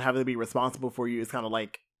everyone having to be responsible for you is kind of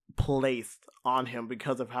like placed on him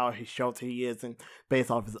because of how sheltered he is and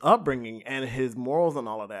based off his upbringing and his morals and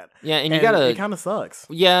all of that. Yeah, and it kind of sucks.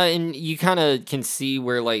 Yeah, and you kind of can see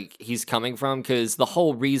where like he's coming from, because the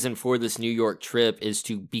whole reason for this New York trip is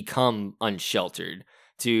to become unsheltered.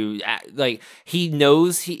 Like, he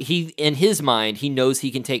knows he in his mind he knows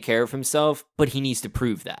he can take care of himself, but he needs to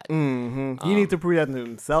prove that. He needs to prove that to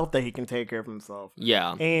himself that he can take care of himself.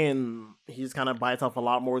 Yeah, and he just kind of bites off a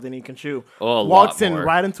lot more than he can chew. Walks in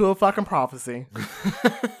right into a fucking prophecy.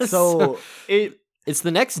 So it's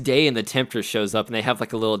the next day, and the Temptress shows up, and they have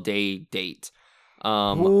like a little date.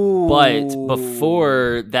 But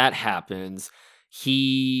before that happens,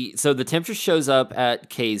 so the Temptress shows up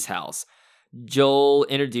at Kay's house. Joel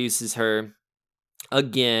introduces her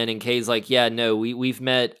again, and Kay's like, yeah, no, we've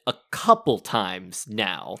met a couple times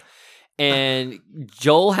now. And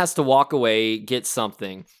Joel has to walk away, get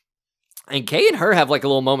something. And Kay and her have like a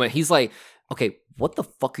little moment. He's like, okay, what the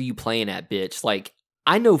fuck are you playing at, bitch? Like,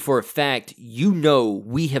 I know for a fact,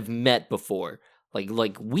 we have met before.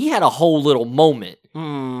 Like we had a whole little moment.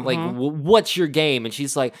 Like, what's your game? And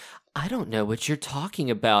she's like, I don't know what you're talking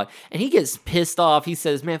about. And he gets pissed off. He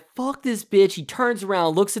says, man, fuck this bitch. He turns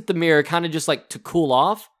around, looks at the mirror, kind of just like to cool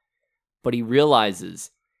off. But he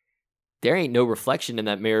realizes there ain't no reflection in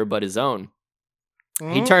that mirror but his own.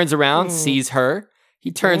 He turns around, sees her. He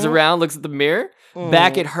turns around, looks at the mirror,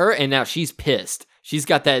 back at her, and now she's pissed. She's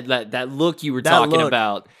got that look you were talking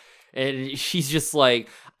about. And she's just like,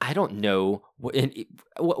 I don't know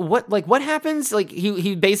what happens. Like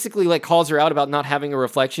he basically like calls her out about not having a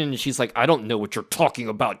reflection, and she's like, I don't know what you're talking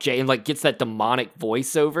about, Jay, and like gets that demonic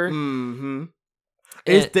voiceover.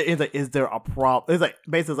 Is there a problem? It's like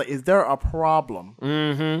basically like, is there a problem?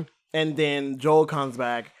 And then Joel comes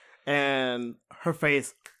back, and her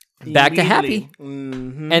face back to happy,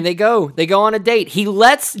 and they go on a date. He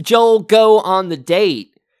lets Joel go on the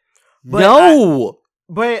date.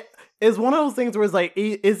 But it's one of those things where it's like,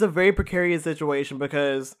 it's a very precarious situation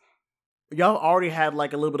because y'all already had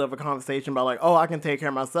like a little bit of a conversation about like, oh, I can take care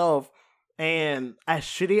of myself. And as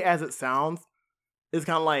shitty as it sounds, it's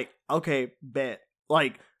kind of like, okay, bet.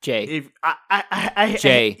 Like, Jay, if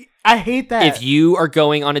I hate that. If you are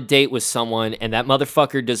going on a date with someone and that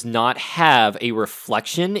motherfucker does not have a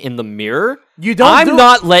reflection in the mirror, I'm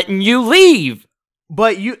not letting you leave.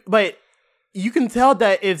 But you can tell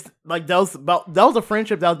that if like that was a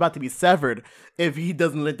friendship that was about to be severed if he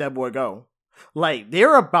doesn't let that boy go. Like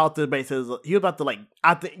they're about to basically, he was about to like,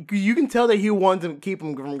 I think you can tell that he wanted to keep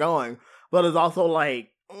him from going, but it's also like,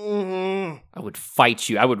 I would fight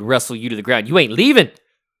you. I would wrestle you to the ground. You ain't leaving.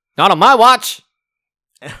 Not on my watch.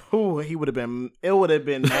 Oh, it would have been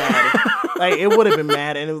mad. Like it would have been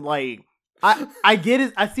mad, and it was like, I get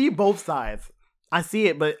it. I see both sides. I see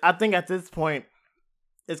it, but I think at this point,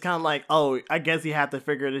 it's kind of like, oh, I guess he had to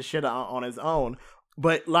figure this shit out on his own,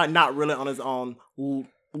 but like not really on his own.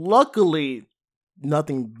 Luckily,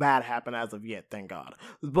 nothing bad happened as of yet, thank God.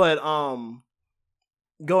 But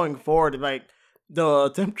going forward, like the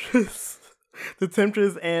Temptress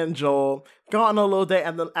and Joel go on a little date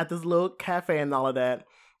at this little cafe and all of that,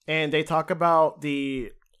 and they talk about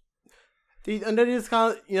and they're just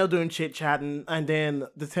kind of, doing chit chatting, and then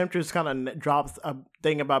the Temptress kind of drops a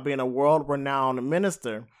thing about being a world renowned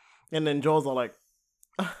minister, and then Joel's all like,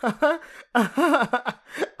 "I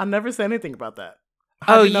never said anything about that."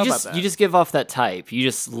 You just give off that type. You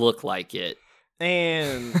just look like it,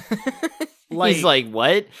 and he's like,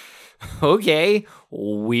 "What? Okay,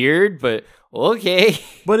 weird, but okay."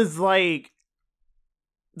 But it's like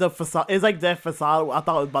the facade. It's like that facade. I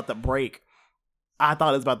thought it was about to break.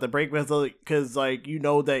 Because like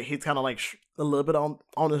that he's kind of like a little bit on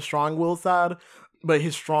the strong will side, but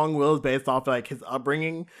his strong will is based off like his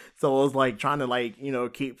upbringing. So it was like trying to like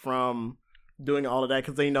keep from doing all of that,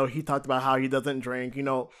 because he talked about how he doesn't drink.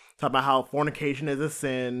 Talk about how fornication is a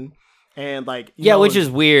sin, and like which is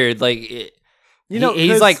weird. Like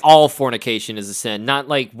he's like, all fornication is a sin, not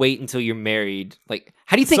like wait until you're married. Like,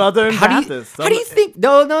 how do you think Southern Baptists? How do you think?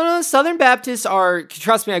 No. Southern Baptists are.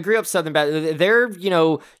 Trust me, I grew up Southern Baptist. They're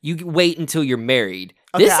you wait until you're married.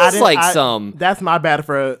 Okay, this is like some. That's my bad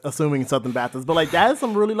for assuming Southern Baptists, but like that is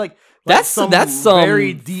some really like that's some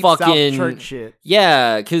very deep fucking South church shit.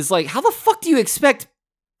 Yeah, because like, how the fuck do you expect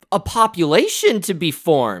a population to be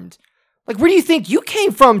formed? Like, where do you think you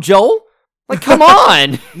came from, Joel? Like, come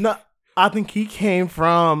on. No. I think he came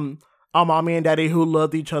from a mommy and daddy who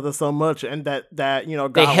loved each other so much, and that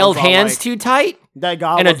God they held hands like, too tight. That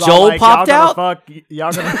God and was a Joel like, popped out.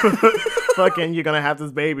 Y'all gonna fucking you're gonna have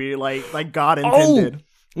this baby like God intended.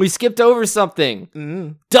 We skipped over something. Mm-hmm.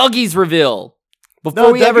 Dougie's reveal.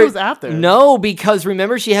 Before we Dougie ever was after. No, because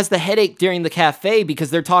remember she has the headache during the cafe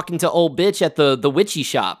because they're talking to old bitch at the witchy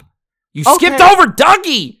shop. You skipped over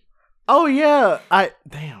Dougie. Oh yeah,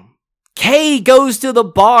 damn. Kay goes to the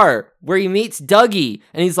bar where he meets Dougie,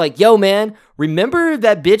 and he's like, yo, man, remember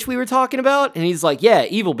that bitch we were talking about? And he's like, yeah,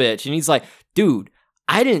 evil bitch. And he's like, dude,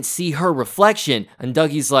 I didn't see her reflection. And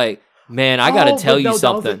Dougie's like, man, I gotta tell you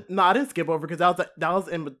something. No, I didn't skip over because that was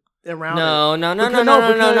in around. No.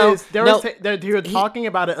 They were talking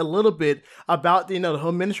about it a little bit about the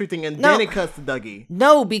whole ministry thing, and then it cuts to Dougie.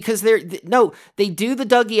 No, because they do the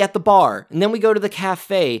Dougie at the bar, and then we go to the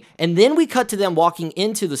cafe, and then we cut to them walking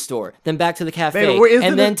into the store, then back to the cafe,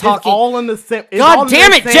 and then talking. It's all in the same. God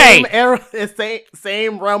damn it, Jay! It's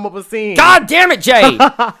same realm of a scene. God damn it, Jay!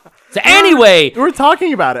 So anyway, we're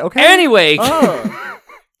talking about it. Okay. Anyway.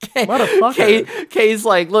 Motherfucker. Kay's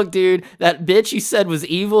like, look, dude, that bitch you said was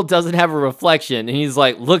evil doesn't have a reflection. And he's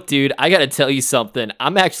like, look, dude, I gotta tell you something.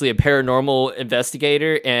 I'm actually a paranormal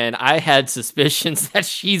investigator, and I had suspicions that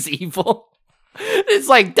she's evil. It's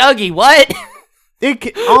like, Dougie, what?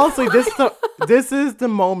 Honestly, this is the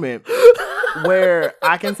moment where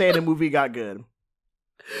I can say the movie got good.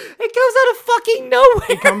 It comes out of fucking nowhere.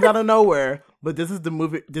 It comes out of nowhere, but this is the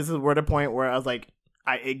movie. This is where the point where I was like,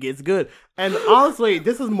 it gets good. And honestly,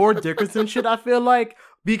 this is more Dickerson shit, I feel like,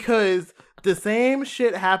 because the same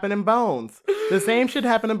shit happened in Bones. The same shit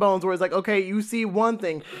happened in Bones where it's like, okay, you see one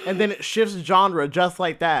thing and then it shifts genre just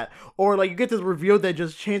like that. Or like you get this reveal that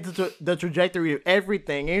just changes the trajectory of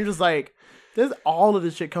everything. And you're just like, all of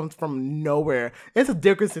this shit comes from nowhere. It's a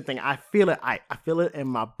Dickerson thing. I feel it. I feel it in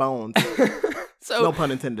my bones. So, no pun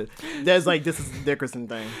intended. This is a Dickerson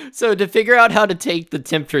thing. So to figure out how to take the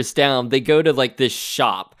Temptress down, they go to like this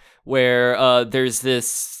shop where there's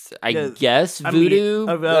this, I guess,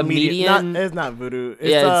 voodoo medium. It's not voodoo.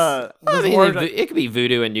 It could be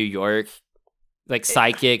voodoo in New York. Like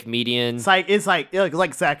psychic, medium. It's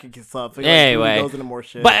like psychic and stuff. Anyway, goes into more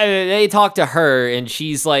shit. But they talk to her, and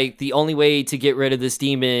she's like, the only way to get rid of this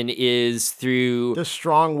demon is through the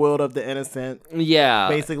strong will of the innocent. Yeah,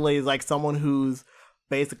 basically, is like someone who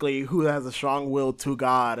has a strong will to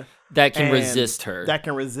God that can resist her, that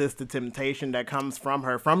can resist the temptation that comes from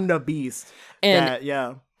her, from the beast. And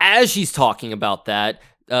as she's talking about that,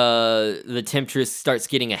 the Temptress starts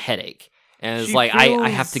getting a headache. And it's like, I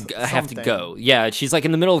have to go. Yeah, she's like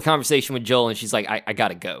in the middle of the conversation with Joel, and she's like, I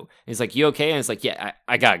gotta go. And he's like, you okay? And it's like, yeah,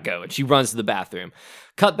 I gotta go. And she runs to the bathroom.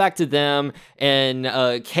 Cut back to them, and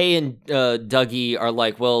Kay and Dougie are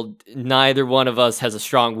like, well, neither one of us has a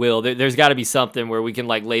strong will. There's got to be something where we can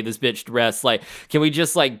like lay this bitch to rest. Like, can we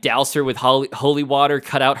just like douse her with holy water,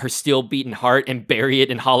 cut out her steel beating heart, and bury it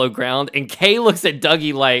in hollow ground? And Kay looks at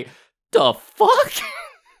Dougie like, the fuck?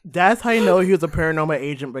 That's how you know he was a paranormal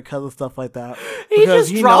agent, because of stuff like that. He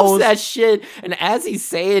just drops that shit, and as he's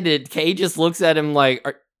saying it, Kay just looks at him like,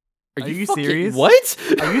 "Are you serious? What?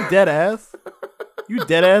 Are you dead ass? You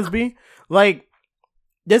dead ass, B? Like,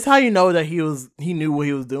 that's how you know that he knew what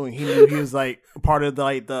he was doing. He knew he was like part of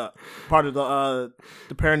the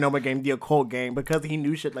paranormal game, the occult game, because he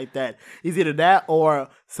knew shit like that. It's either that or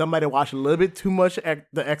somebody watched a little bit too much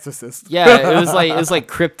The Exorcist. Yeah, it was like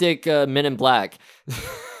cryptic Men in Black.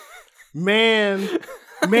 Man,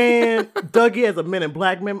 Dougie as a Men in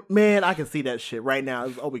Black man, I can see that shit right now.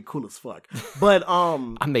 It's always cool as fuck. But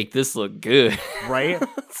I make this look good, right?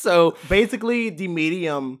 So basically, the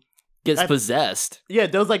medium gets possessed. Yeah,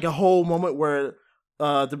 there was like a whole moment where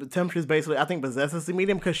the Temptress basically, I think, possesses the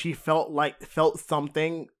medium because she felt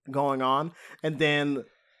something going on, and then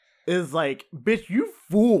is like, bitch, you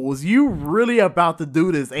fools, you really about to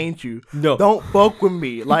do this, ain't you? No, don't fuck with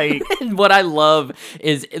me. Like, what I love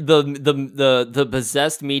is the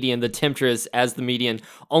possessed medium, the Temptress as the medium,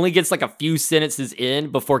 only gets like a few sentences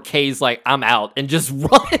in before Kay's like, I'm out, and just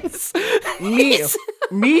runs.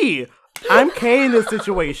 Me, I'm Kay in this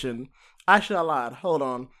situation. I should have lied. Hold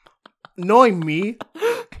on. Knowing me,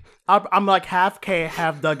 I'm like half Kay,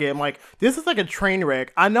 half Dougie. I'm like, this is like a train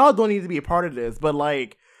wreck. I know I don't need to be a part of this, but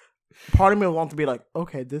like, part of me wants to be like,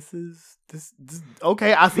 okay, this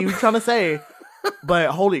okay, I see what you're trying to say,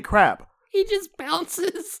 but holy crap. He just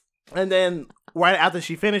bounces. And then right after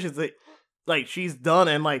she finishes it, like, she's done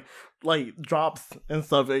and like drops and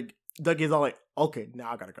stuff, like, Dougie's all like, okay,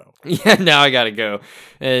 now I gotta go. Yeah, now I gotta go.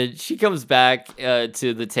 And she comes back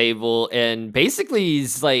to the table, and basically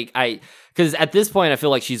he's like, because at this point I feel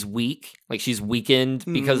like she's weak, like she's weakened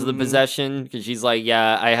because of the possession, because she's like,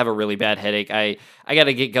 yeah, I have a really bad headache, I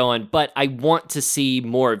gotta get going, but I want to see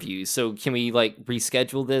more of you, so can we like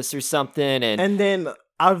reschedule this or something? And then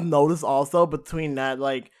I've noticed also between that,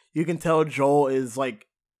 like, you can tell Joel is like,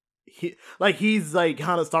 he's like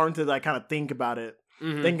kind of starting to like kind of think about it,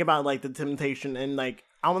 think about like the temptation, and like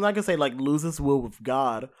I'm not gonna say like lose his will with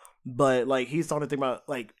God, but like he's starting to think about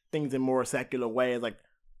like things in more secular ways. Like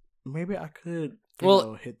maybe I could.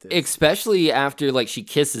 Hit this. Especially after like she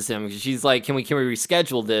kisses him, she's like, "Can we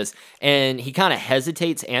reschedule this?" And he kind of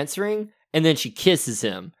hesitates answering, and then she kisses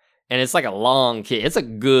him, and it's like a long kiss. It's a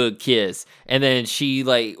good kiss, and then she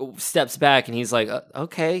like steps back, and he's like,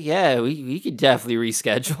 "Okay, yeah, we could definitely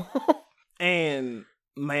reschedule." And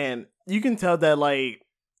man, you can tell that like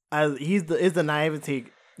as is the naivety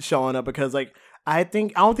showing up, because like I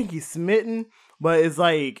don't think he's smitten, but it's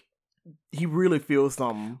like. He really feels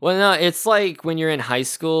something. Well, no, it's like when you're in high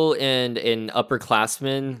school and an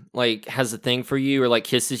upperclassman like has a thing for you or like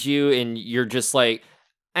kisses you, and you're just like,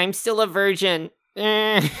 "I'm still a virgin."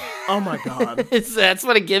 Oh my god, that's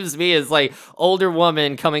what it gives me, is like older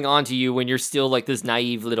woman coming onto you when you're still like this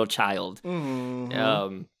naive little child.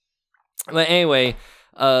 Mm-hmm. But anyway,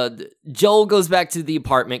 Joel goes back to the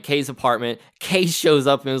apartment, Kay's apartment. Kay shows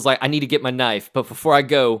up and is like, "I need to get my knife, but before I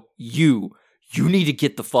go, you need to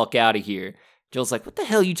get the fuck out of here." Joel's like, "What the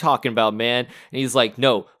hell are you talking about, man?" And he's like,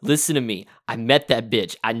 "No, listen to me. I met that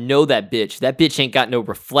bitch. I know that bitch. That bitch ain't got no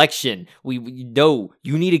reflection. We know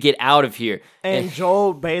you need to get out of here." And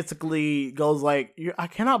Joel basically goes like, "I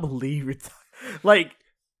cannot believe it." Like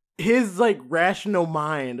his like rational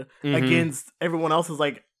mind against everyone else's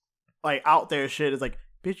like out there shit is like,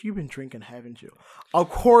 "Bitch, you've been drinking, haven't you?" Of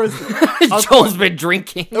course, Joel's been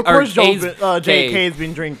drinking. Of course, Kay's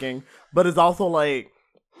been drinking. But it's also like,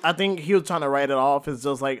 I think he was trying to write it off as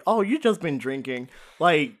just like, "Oh, you just been drinking.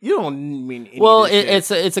 Like, you don't mean any Well, of this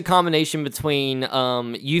shit." it's a combination between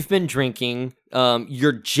you've been drinking,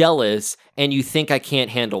 you're jealous, and you think I can't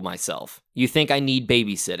handle myself. You think I need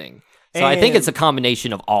babysitting. So I think it's a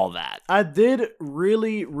combination of all that. I did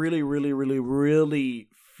really, really, really, really, really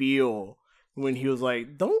feel when he was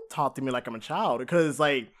like, "Don't talk to me like I'm a child," because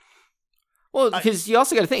like, well, because you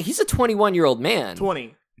also got to think he's a 21-year-old man.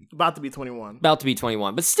 20. About to be 21.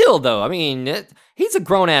 But still, though, I mean, he's a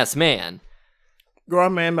grown-ass man.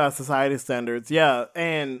 Grown man by society standards, yeah.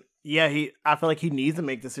 And yeah, I feel like he needs to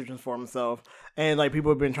make decisions for himself. And like people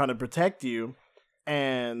have been trying to protect you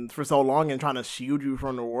and for so long and trying to shield you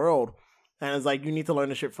from the world. And it's like, you need to learn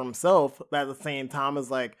the shit for himself. But at the same time, it's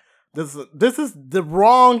like, this is the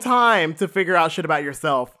wrong time to figure out shit about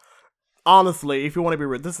yourself. Honestly, if you want to be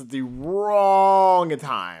real, this is the wrong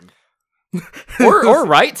time. or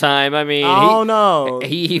right time. I mean, I don't know.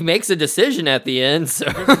 He makes a decision at the end. So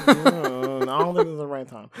I don't think it's the right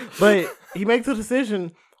time, but he makes a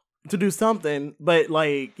decision to do something. But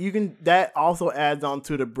like that also adds on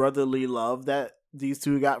to the brotherly love that these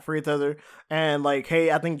two got for each other. And like,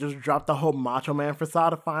 hey, I think just dropped the whole macho man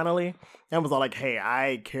facade finally, and was all like, "Hey,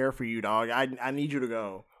 I care for you, dog. I need you to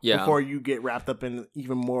go." Yeah. Before you get wrapped up in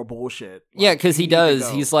even more bullshit. Like, yeah, because he does.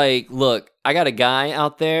 He's like, "Look, I got a guy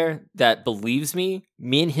out there that believes me.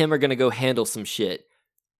 Me and him are going to go handle some shit.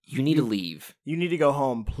 You need to leave. You need to go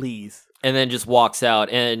home, please." And then just walks out.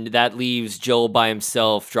 And that leaves Joel by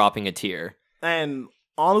himself, dropping a tear. And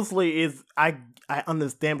honestly, I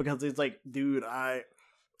understand, because it's like, dude, I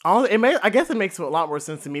guess it makes a lot more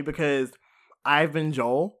sense to me, because I've been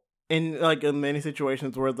Joel in like in many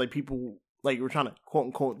situations where it's like people like were trying to quote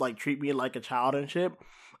unquote like treat me like a child and shit,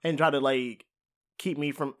 and try to like keep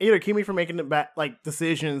me from making the bad like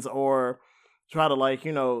decisions, or try to like,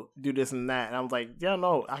 you know, do this and that. And I was like, yeah,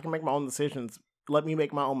 no, I can make my own decisions. Let me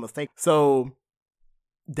make my own mistakes. So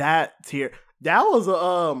that was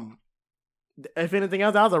if anything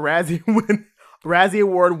else, that was a Razzie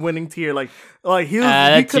Award winning tier. Like he was.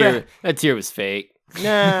 That tier was fake.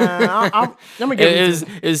 Nah, I'm gonna give him.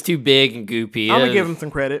 It was too big and goopy. I'm gonna give him some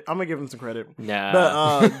credit. Nah,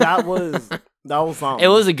 but that was something. It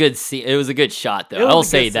was a good scene. It was a good shot, though. I'll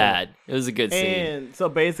say that it was a good scene. And so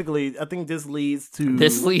basically, I think this leads to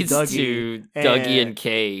Dougie and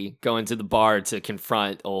Kay going to the bar to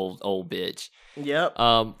confront old bitch. Yep.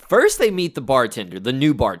 First they meet the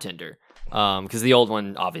new bartender. Because the old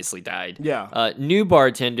one obviously died. Yeah. New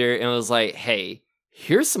bartender, and was like, "Hey,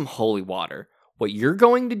 here's some holy water. What you're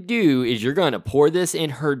going to do is you're going to pour this in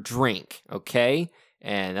her drink, okay?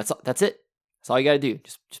 And that's it. That's all you got to do.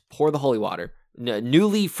 Just pour the holy water.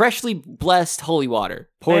 Freshly blessed holy water.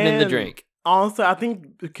 Pour it in the drink." Also, I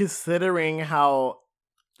think considering how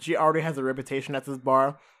she already has a reputation at this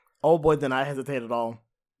bar, old boy did not hesitate at all.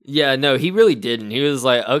 Yeah, no, he really didn't. He was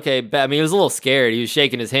like, "Okay, bet." I mean, he was a little scared. He was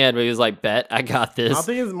shaking his hand, but he was like, "Bet, I got this." I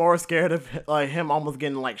think he's more scared of like him almost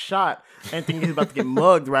getting like shot and thinking he's about to get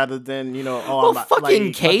mugged, rather than, you know, well,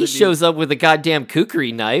 fucking Kay shows up with a goddamn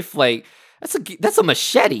kukri knife. Like, that's a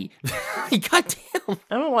machete. Goddamn,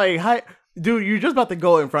 I'm like, hi, dude, you're just about to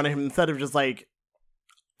go in front of him instead of just like,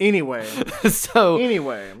 anyway. So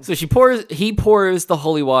he pours the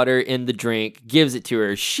holy water in the drink, gives it to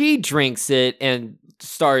her. She drinks it and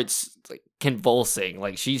starts like convulsing.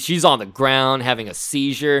 Like she's on the ground having a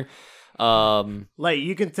seizure. Like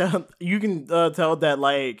you can tell that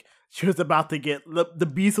like she was about to get the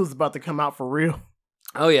beast was about to come out for real.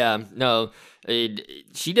 Oh yeah, no,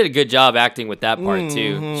 she did a good job acting with that part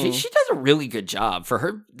too. She does a really good job for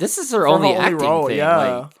her. This is her only acting role, thing.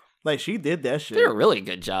 Yeah. Like she did that shit. Did a really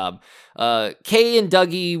good job. Kay and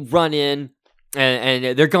Dougie run in,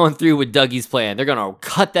 and they're going through with Dougie's plan. They're gonna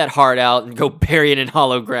cut that heart out and go bury it in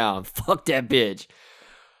hollow ground. Fuck that bitch.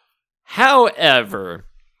 However,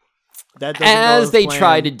 as they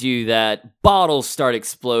try to do that, bottles start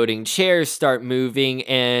exploding, chairs start moving,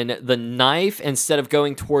 and the knife, instead of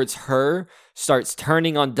going towards her, starts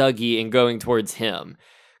turning on Dougie and going towards him,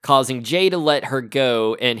 causing Jay to let her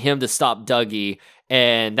go and him to stop Dougie.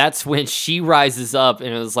 And that's when she rises up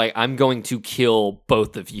and is like, I'm going to kill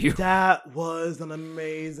both of you. That was an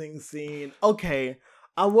amazing scene. Okay,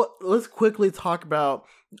 let's quickly talk about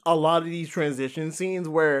a lot of these transition scenes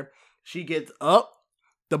where she gets up,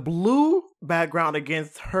 the blue background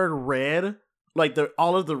against her red, like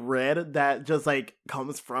all of the red that just like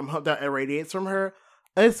comes from her, that irradiates from her.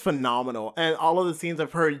 It's phenomenal. And all of the scenes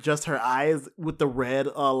of her, just her eyes with the red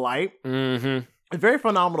light. Mm-hmm. Very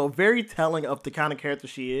phenomenal, very telling of the kind of character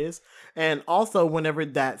she is. And also, whenever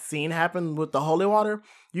that scene happened with the holy water,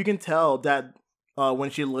 you can tell that when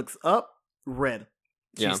she looks up, red.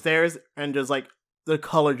 She stares and just like the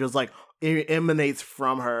color just like it emanates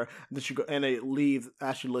from her. And it leaves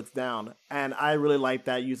as she looks down. And I really like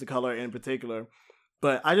that use of color in particular.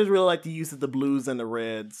 But I just really like the use of the blues and the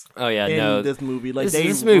reds. Oh yeah, in this movie. Like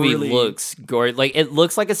this movie looks gorgeous. Like it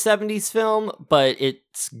looks like a 70s film, but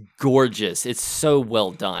it's gorgeous. It's so well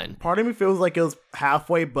done. Part of me feels like it was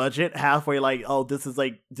halfway budget, halfway like, oh,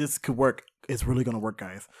 this could work. It's really gonna work,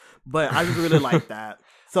 guys. But I just really like that.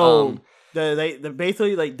 So they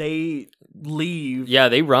basically like they leave. Yeah,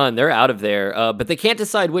 they run. They're out of there. But they can't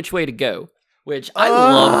decide which way to go. Which I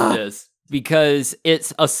love this because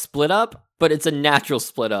it's a split up. But it's a natural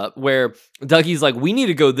split up where Dougie's like, we need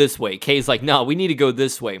to go this way. Kay's like, no, we need to go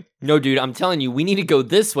this way. No, dude, I'm telling you, we need to go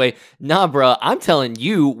this way. Nah, bruh, I'm telling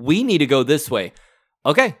you, we need to go this way.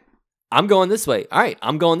 Okay, I'm going this way. All right,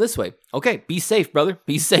 I'm going this way. Okay, be safe, brother.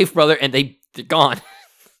 Be safe, brother. And they're gone.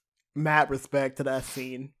 Mad respect to that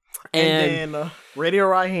scene. And then Radio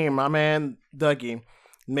Raheem, my man Dougie,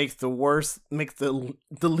 makes the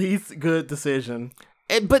least good decision.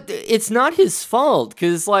 But it's not his fault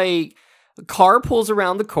because, like, car pulls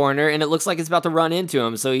around the corner and it looks like it's about to run into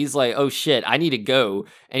him. So he's like, oh shit, I need to go.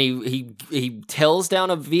 And he tails down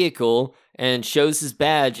a vehicle and shows his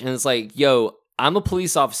badge and it's like, yo, I'm a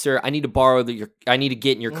police officer. I need to I need to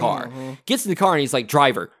get in your car. Mm-hmm. Gets in the car and he's like,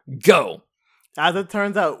 driver, go. As it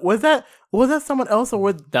turns out, was that someone else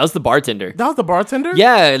or that was the bartender? That was the bartender?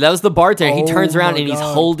 Yeah, that was the bartender. He turns around and he's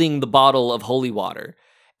holding the bottle of holy water.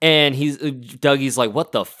 And Dougie's like,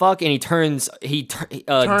 what the fuck? And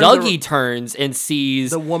Dougie turns and sees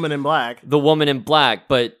the woman in black.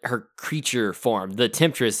 But her creature form, the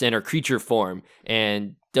temptress in her creature form.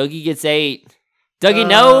 And Dougie gets ate. Dougie,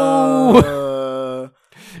 no!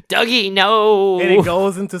 Dougie, no! And it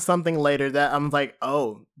goes into something later that I'm like,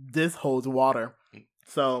 oh, this holds water.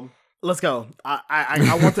 So let's go.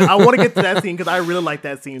 I want to get to that scene because I really like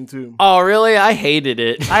that scene too. Oh, really? I hated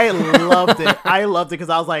it. I loved it. I loved it because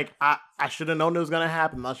I was like, I should have known it was gonna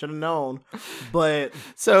happen. I should have known. But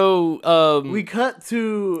so we cut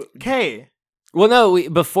to Kay. Well, no.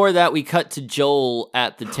 Before that, we cut to Joel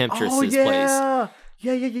at the Temptress's place. Yeah.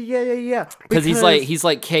 Because he's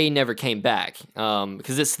like Kay never came back.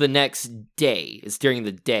 Because it's the next day. It's during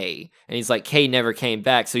the day, and he's like Kay never came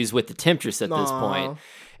back. So he's with the Temptress at this point.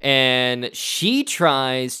 And she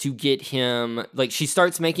tries to get him, like, she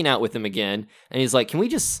starts making out with him again. And he's like, can we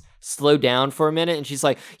just slow down for a minute? And she's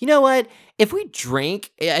like, you know what? If we drink,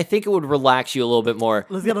 I think it would relax you a little bit more.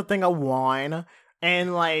 Let's get a thing of wine.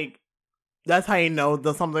 And, like, that's how you know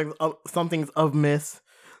that something's amiss.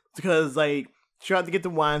 Because, like, she tried to get the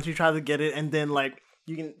wine, she tried to get it, and then, like,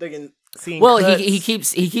 they can see. Well, he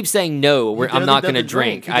keeps saying no. I'm not gonna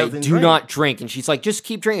drink. I do not drink. And she's like, just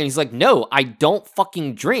keep drinking. And he's like, no, I don't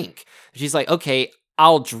fucking drink. She's like, okay,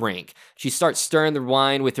 I'll drink. She starts stirring the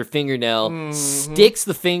wine with her fingernail, sticks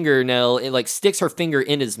her finger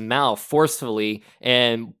in his mouth forcefully,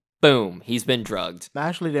 and boom, he's been drugged.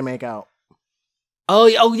 Actually, they make out.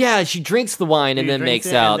 Oh yeah, she drinks the wine and then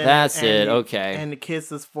makes out. That's it. Okay. And the kiss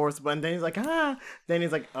is forced, but then he's like, ah. Then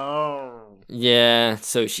he's like, oh. Yeah,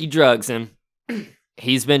 so she drugs him.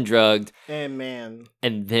 He's been drugged. And man.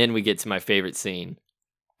 And then we get to my favorite scene.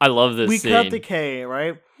 I love this scene. We cut to Kay,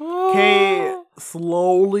 right? Kay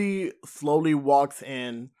slowly walks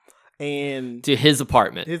in and to his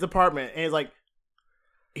apartment. And it's like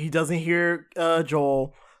he doesn't hear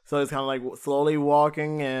Joel, so it's kind of like slowly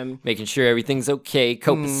walking and making sure everything's okay,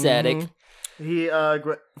 copacetic. He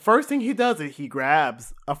first thing he does is he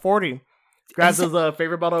grabs a 40. Grabs his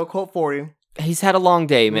favorite bottle of Colt 40. He's had a long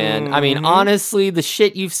day, man. I mean, honestly, the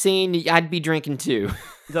shit you've seen, I'd be drinking too.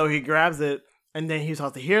 So he grabs it, and then he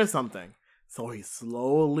starts to hear something. So he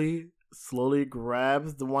slowly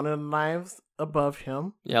grabs one of the knives above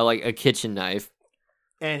him. Yeah, like a kitchen knife.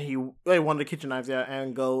 And one of the kitchen knives, yeah,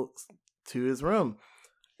 and goes to his room.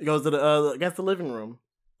 He goes to the living room.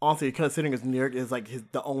 Honestly, considering it's near, is like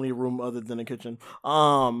the only room other than the kitchen.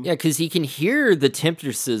 Yeah, because he can hear the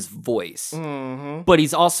Temptress's voice, but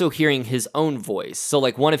he's also hearing his own voice. So,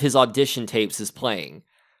 like, one of his audition tapes is playing,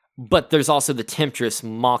 but there's also the Temptress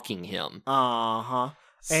mocking him.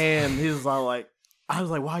 And he's all like, I was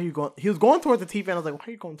like, why are you going? He was going towards the TV, and I was like, why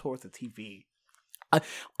are you going towards the TV?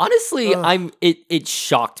 Honestly, it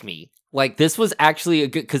shocked me. Like, this was actually a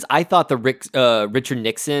good, because I thought the Richard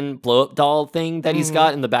Nixon blow-up doll thing that he's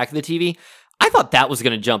got in the back of the TV, I thought that was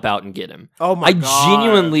going to jump out and get him. Oh my God. I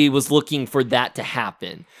genuinely was looking for that to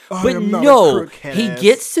happen. But no, he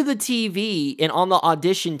gets to the TV, and on the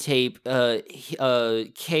audition tape,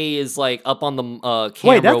 Kay is, like, up on the camera.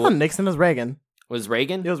 Wait, that's not Nixon, it's Reagan. Was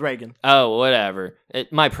Reagan? It was Reagan. Oh, whatever.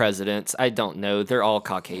 My presidents, I don't know. They're all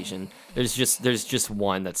Caucasian. There's just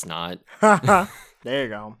one that's not. There you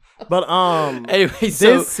go. But anyway,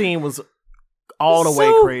 this scene was all the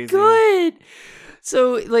way crazy. Good.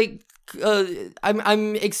 So like,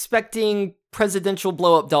 I'm expecting presidential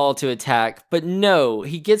blow up doll to attack, but no,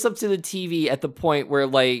 he gets up to the TV at the point where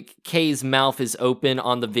like Kay's mouth is open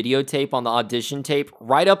on the videotape, on the audition tape,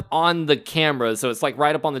 right up on the camera. So it's like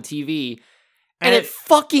right up on the TV, and it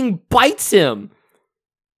fucking bites him.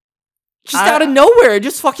 Just out of nowhere, it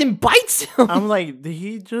just fucking bites him. I'm like, did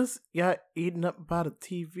he just got eaten up by the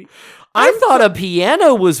TV? I thought a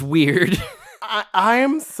piano was weird. I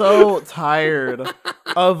am so tired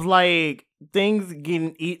of like things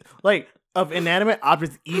getting of inanimate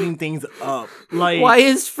objects eating things up. Like, why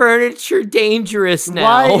is furniture dangerous now?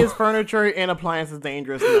 Why is furniture and appliances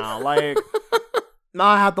dangerous now? Like, now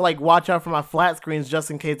I have to like watch out for my flat screens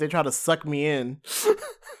just in case they try to suck me in.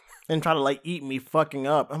 And try to like eat me fucking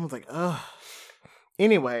up. I was like, ugh.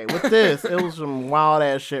 Anyway, with this, it was some wild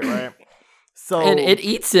ass shit, right? So and it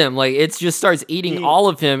eats him. Like, it just starts eating all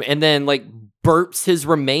of him, and then like burps his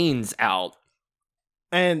remains out.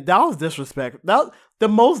 And that was disrespectful. The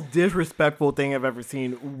most disrespectful thing I've ever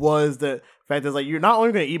seen was the fact that like, you're not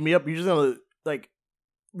only gonna eat me up, you're just gonna like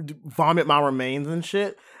vomit my remains and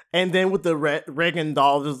shit. And then with the Reagan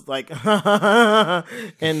doll, just like, in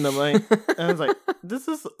the like, and I was like, this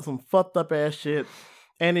is some fucked up ass shit.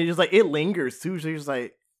 And it just like, it lingers too. So you're just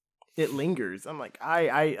like, it lingers. I'm like,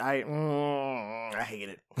 I hate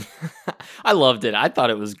it. I loved it. I thought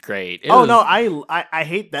it was great. No, I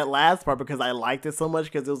hate that last part because I liked it so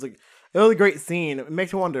much because it was a great scene. It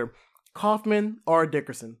makes you wonder, Kaufman or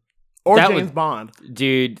Dickerson or James Bond.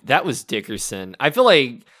 Dude, that was Dickerson. I feel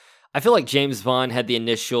like James Bond had the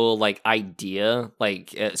initial like idea,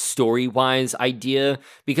 like story-wise idea,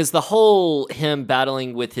 because the whole him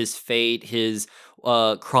battling with his fate, his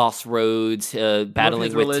crossroads,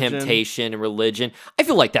 battling with temptation and religion. I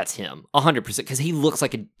feel like that's him 100% because he looks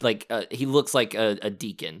like a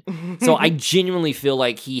deacon. So I genuinely feel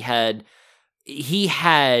like he had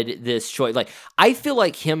this choice. Like, I feel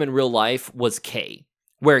like him in real life was Kay,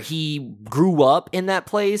 where he grew up in that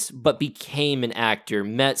place, but became an actor,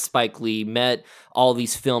 met Spike Lee, met all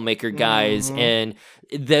these filmmaker guys, and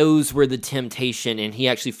those were the temptation, and he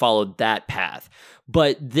actually followed that path.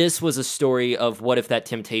 But this was a story of what if that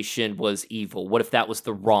temptation was evil? What if that was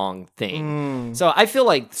the wrong thing? So I feel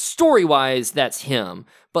like story-wise, that's him.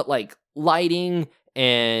 But like lighting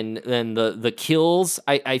and then the kills,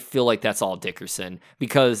 I feel like that's all Dickerson.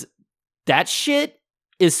 Because that shit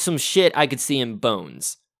is some shit I could see in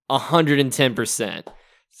Bones. 110%.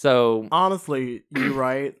 So honestly, you're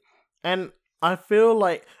right. And I feel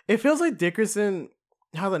like it feels like Dickerson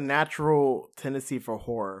has a natural tendency for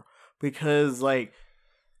horror. Because like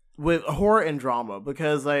with horror and drama,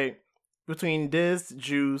 because like between this,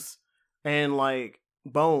 Juice, and like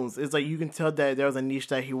Bones, it's like you can tell that there was a niche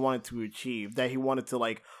that he wanted to achieve, that he wanted to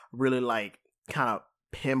like really like kind of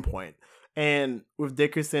pinpoint. And with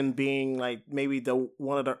Dickerson being like maybe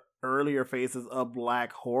one of the earlier phases of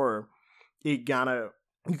black horror, you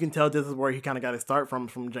can tell this is where he kind of got his start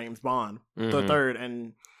from James Bond, the third,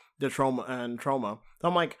 and the Trauma. So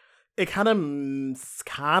I'm like, it kind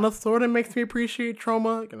of sort of makes me appreciate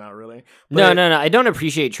Trauma. Not really. No. I don't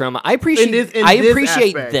appreciate Trauma. I appreciate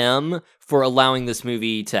aspect. them for allowing this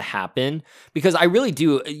movie to happen, because I really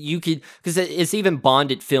do. Because it's even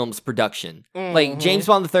Bonded Films production. Like James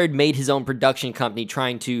Bond III made his own production company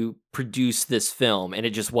trying to produce this film, and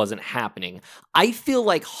it just wasn't happening. I feel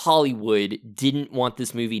like Hollywood didn't want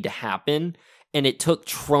this movie to happen, and it took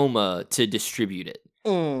Trauma to distribute it.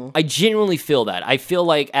 I genuinely feel that. I feel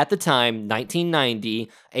like at the time, 1990,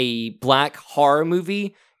 a black horror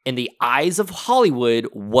movie in the eyes of Hollywood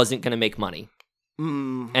wasn't going to make money.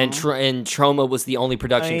 And Trauma was the only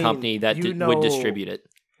production company that would distribute it.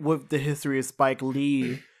 With the history of Spike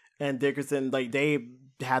Lee and Dickerson, like, they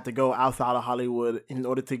had to go outside of Hollywood in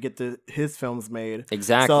order to get his films made.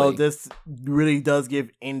 Exactly. So this really does give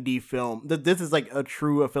indie film. This is like a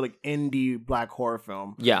true, I feel like, indie black horror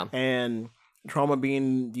film. Yeah. And Trauma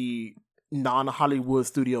being the non-Hollywood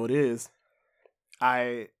studio it is,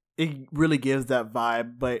 it really gives that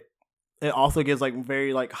vibe, but it also gives like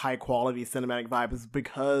very like high quality cinematic vibes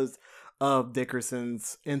because of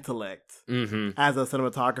Dickerson's intellect as a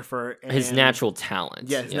cinematographer. And his natural talent.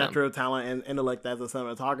 Yeah, his natural talent and intellect as a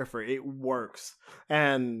cinematographer. It works.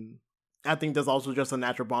 And I think there's also just a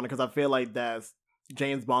natural bond, because I feel like that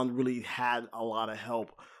James Bond really had a lot of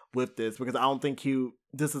help with this, because I don't think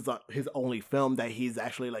this is his only film that he's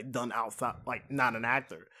actually like done outside, like not an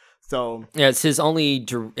actor. So yeah, it's his only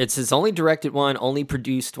directed one, only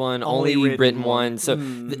produced one, only written one. So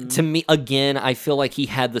to me, again, I feel like he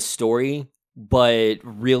had the story, but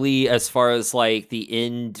really, as far as like the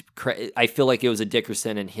end, I feel like it was a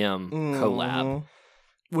Dickerson and him collab,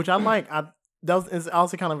 which I like. Is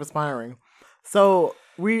also kind of inspiring. So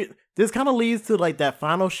this kind of leads to like that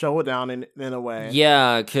final showdown in a way.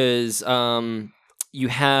 Yeah, because you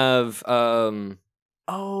have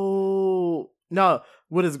no,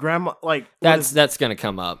 with his grandma, like that's gonna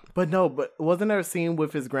come up. But wasn't there a scene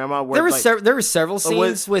with his grandma where there were several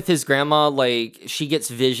scenes with his grandma, like she gets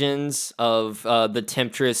visions of the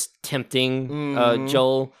temptress tempting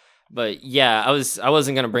Joel. But yeah, I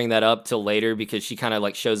wasn't gonna bring that up till later, because she kind of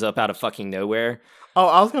like shows up out of fucking nowhere. Oh,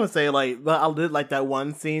 I was gonna say, like, I did like that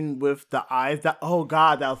one scene with the eyes. Oh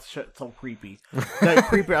God, that was so creepy. That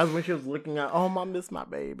creepy. I was when she was looking at. Oh, I miss my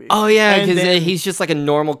baby. Oh yeah, because he's just like a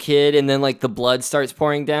normal kid, and then like the blood starts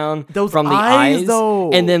pouring down from the eyes,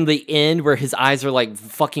 though. And then the end where his eyes are like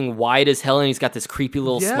fucking wide as hell, and he's got this creepy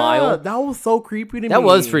little smile. That was so creepy to me. That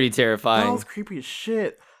was pretty terrifying. That was creepy as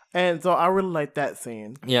shit. And so I really like that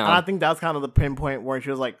scene. Yeah. And I think that's kind of the pinpoint where she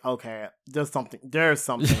was like, okay, there's something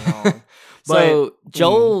wrong. So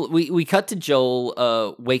Joel, we cut to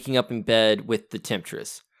Joel waking up in bed with the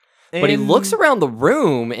temptress. But he looks around the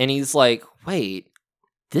room and he's like, wait,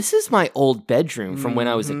 this is my old bedroom from when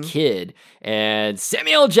I was a kid. And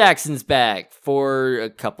Samuel Jackson's back for a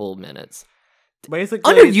couple minutes.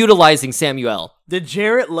 Basically, underutilizing Samuel. The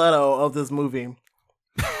Jared Leto of this movie.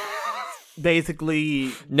 Basically,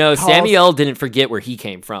 no, Samuel didn't forget where he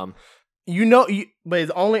came from. But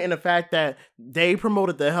it's only in the fact that they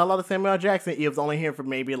promoted the hell out of Samuel Jackson. He was only here for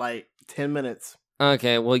maybe like 10 minutes.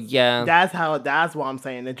 Okay, well, yeah. That's why I'm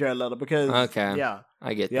saying the Jared Leto, because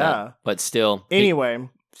I get that. But still, anyway,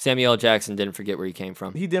 Samuel Jackson didn't forget where he came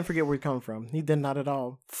from. He didn't forget where he come from. He did not at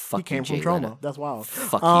all. He came from Trauma. Leto. That's wild.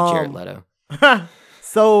 Fuck you, Jared Leto.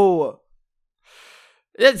 So.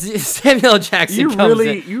 It's Samuel Jackson.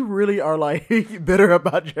 You really are like bitter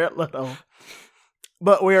about Jared Leto.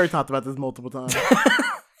 But we already talked about this multiple times.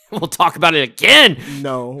 We'll talk about it again.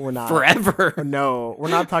 No, we're not. Forever. No, we're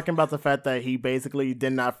not talking about the fact that he basically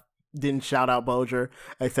didn't shout out Bozier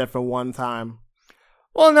except for one time.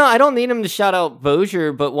 Well, no, I don't need him to shout out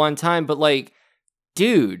Bozier but one time. But like,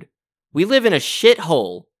 dude, we live in a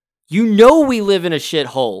shithole. You know we live in a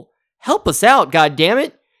shithole. Help us out,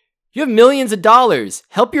 goddammit. You have millions of dollars.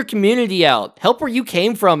 Help your community out. Help where you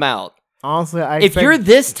came from out. Honestly, if you're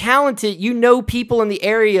this talented, you know people in the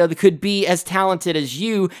area that could be as talented as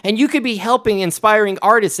you, and you could be helping inspiring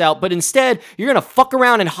artists out, but instead, you're going to fuck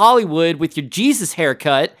around in Hollywood with your Jesus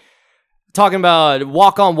haircut, talking about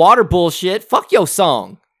walk on water bullshit. Fuck your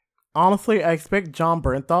song. Honestly, I expect John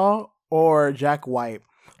Bernthal or Jack White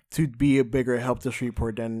to be a bigger help to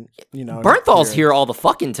Shreveport than, Bernthal's here all the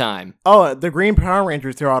fucking time. Oh, the Green Power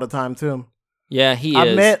Rangers here all the time too. Yeah, he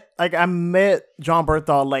is. I met John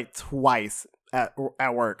Bernthal like twice at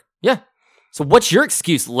work. Yeah. So what's your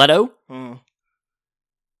excuse, Leto?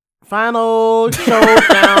 Final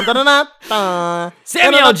showdown.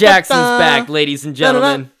 Samuel Jackson's back, ladies and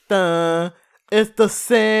gentlemen. It's the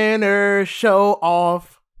center show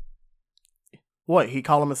off. What? He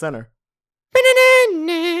call him a center.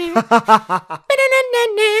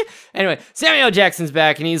 Anyway, Samuel L. Jackson's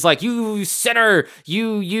back, and he's like, "You sinner,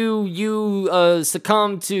 you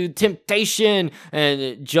succumb to temptation."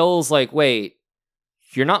 And Joel's like, "Wait,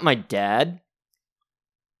 you're not my dad?"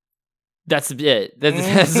 That's it.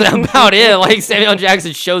 That's about it. Like, Samuel L.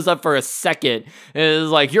 Jackson shows up for a second and is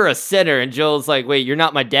like, "You're a sinner," and Joel's like, "Wait, you're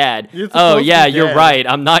not my dad." Oh yeah, you're right.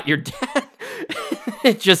 I'm not your dad.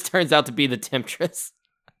 It just turns out to be the temptress.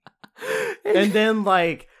 And then,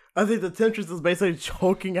 like, I think the temptress is basically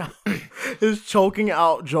choking out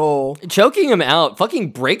Joel. Choking him out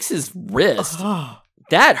fucking breaks his wrist.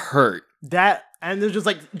 That hurt. That, and there's just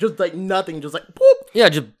like nothing, just like boop. Yeah,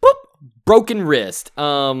 just boop. Broken wrist.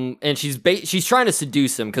 And she's trying to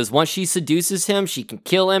seduce him, because once she seduces him, she can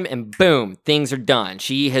kill him, and boom, things are done.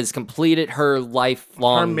 She has completed her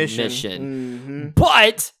lifelong mission. Mm-hmm.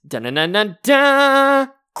 But da-na-na-na-da,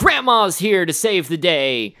 Grandma's here to save the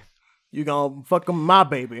day. You gonna fuck my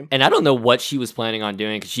baby. And I don't know what she was planning on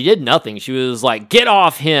doing, because she did nothing. She was like, "Get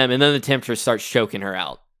off him," and then the temptress starts choking her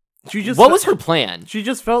out. What was her plan? She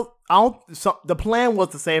just felt, the plan was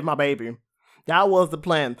to save my baby. That was the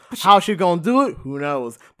plan. How she gonna do it? Who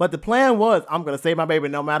knows? But the plan was, I'm gonna save my baby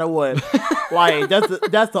no matter what. Like, that's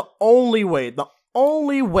the only way. The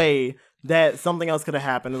only way that something else could have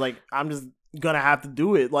happened is, like, I'm just gonna have to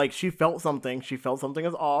do it. Like, she felt something. She felt something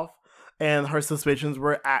is off, and her suspicions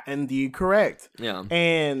were indeed correct. Yeah.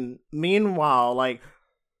 And meanwhile, like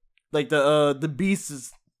the beast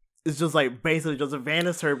is just, like, basically just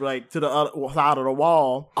vanished her, like, to the other side of the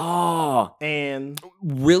wall. Oh, and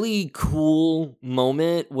really cool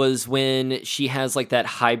moment was when she has, like, that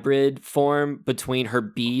hybrid form between her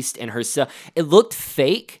beast and herself. It looked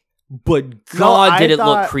fake, but God, did it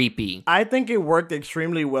look creepy. I think it worked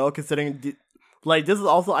extremely well, considering, like, this is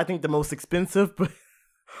also, I think, the most expensive, but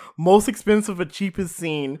but cheapest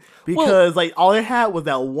scene, because like all they had was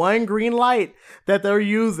that one green light that they're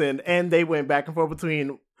using, and they went back and forth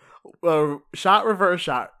between shot, reverse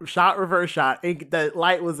shot, reverse shot. That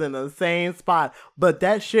light was in the same spot, but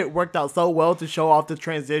that shit worked out so well to show off the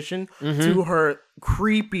transition to her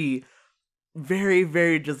creepy, very,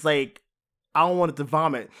 very just like, I don't want it to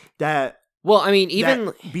vomit. Well, I mean, even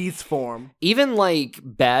that beast form, even like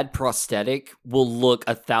bad prosthetic will look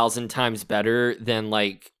 1,000 times better than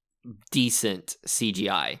like decent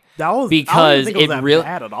CGI. That was, because I don't think it was it really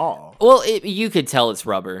bad at all. Well, you could tell it's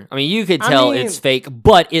rubber. I mean, you could tell it's fake,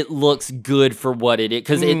 but it looks good for what it is,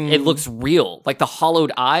 because it looks real. Like the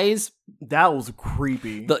hollowed eyes. That was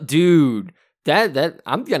creepy. Dude, that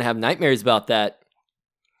I'm gonna have nightmares about that.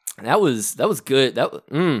 That was good.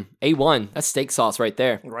 A1. That's steak sauce right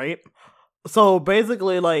there. Right. So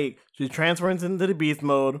basically, like, she transfers into the beast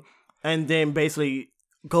mode, and then basically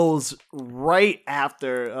goes right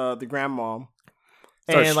after the grandma.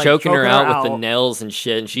 Starts like, choking her out with the nails and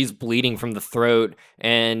shit, and she's bleeding from the throat.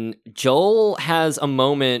 And Joel has a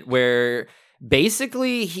moment where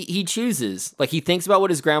basically he chooses. Like, he thinks about what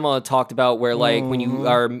his grandma had talked about, where, like, when you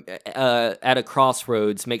are at a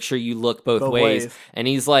crossroads, make sure you look both ways. And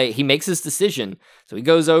he's like, he makes his decision. So he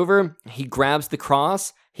goes over, he grabs the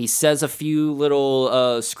cross, he says a few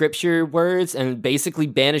little scripture words, and basically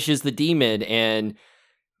banishes the demon, and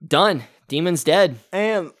done. Demon's dead.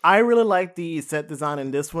 And I really like the set design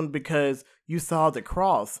in this one, because you saw the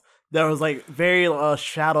cross. There was, like, very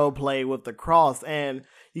shadow play with the cross, and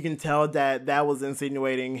you can tell that was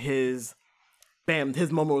insinuating his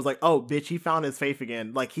moment was like, oh, bitch, he found his faith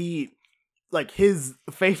again. Like, his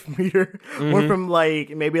faith meter went from,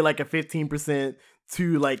 like, maybe, like, a 15%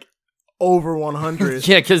 to, like, over 100.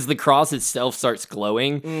 Yeah, because the cross itself starts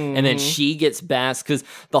glowing, and then she gets basked, because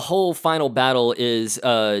the whole final battle is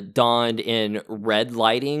donned in red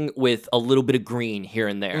lighting with a little bit of green here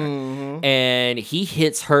and there. And he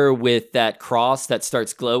hits her with that cross that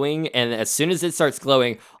starts glowing, and as soon as it starts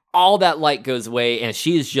glowing, all that light goes away, and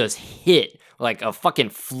she is just hit like a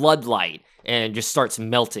fucking floodlight, and just starts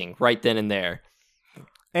melting right then and there.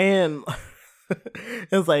 And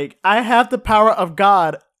it's like, I have the power of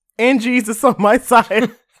God and Jesus on my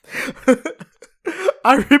side.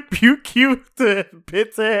 I rebuke you to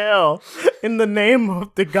pit to hell in the name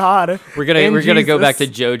of the God. We're gonna go back to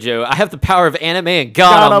JoJo. I have the power of anime and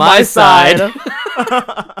God on my side.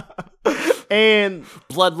 And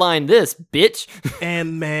bloodline this bitch.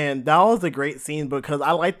 And man, that was a great scene, because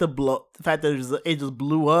I like the fact that it just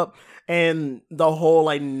blew up. And the whole,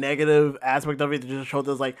 like, negative aspect of it just showed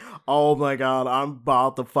us, like, oh my God, I'm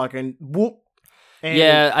about to fucking whoop. And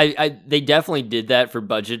yeah, I they definitely did that for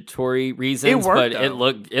budgetary reasons, but it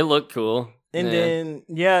looked cool. And then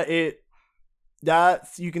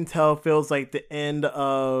you can tell feels like the end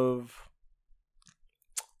of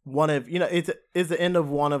one of it's the end of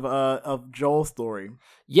one of Joel's story.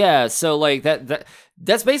 Yeah, so like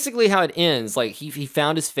that's basically how it ends. Like he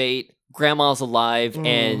found his fate. Grandma's alive,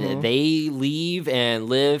 and they leave and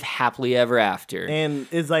live happily ever after. And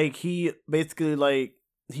it's like he basically like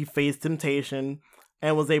he faced temptation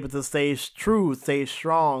and was able to stay true, stay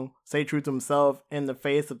strong, stay true to himself in the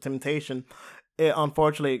face of temptation. It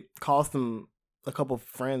unfortunately cost him a couple of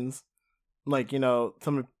friends. Like,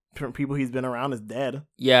 some of the people he's been around is dead.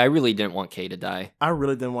 Yeah, I really didn't want Kay to die. I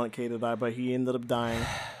really didn't want Kay to die, but he ended up dying.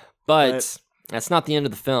 But that's not the end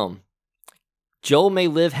of the film. Joel may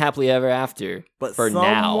live happily ever after, but for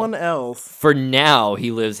someone else. For now, he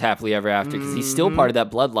lives happily ever after because he's still part of that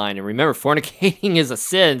bloodline. And remember, fornicating is a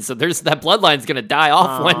sin, so that bloodline's gonna die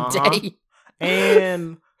off one day.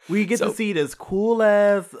 And we get to see this cool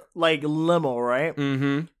ass like limo, right?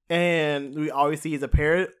 Mm-hmm. And we always see a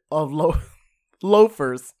pair of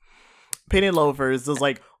loafers, penny loafers, just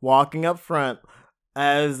like walking up front.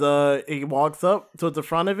 As it walks up to the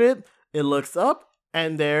front of it, it looks up,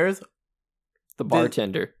 and there's the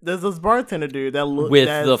bartender. There's this bartender dude that looks with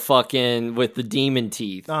the demon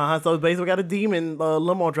teeth. So basically, we got a demon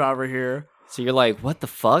limo driver here. So you're like, what the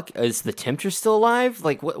fuck? Is the Temptress still alive?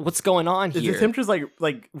 Like, what's going on here? Is the Temptress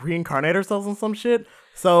like reincarnate herself on some shit?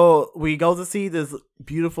 So we go to see this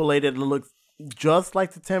beautiful lady that looks just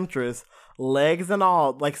like the Temptress, legs and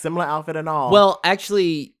all, like similar outfit and all. Well,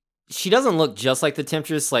 actually, she doesn't look just like the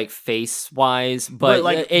Temptress, like face-wise, but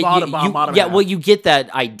like bottom yeah, half. well, you get that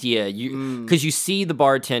idea, because you see the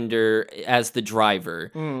bartender as the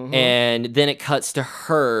driver, and then it cuts to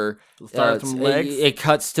her. It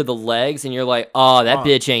cuts to the legs, and you're like, oh, that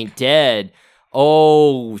bitch ain't dead.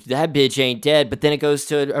 Oh, that bitch ain't dead. But then it goes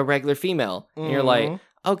to a regular female, and you're like,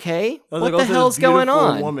 okay, what the hell's going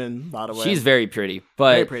on? Woman, by the way, she's very pretty,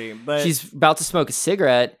 but she's about to smoke a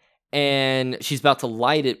cigarette. And she's about to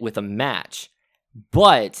light it with a match.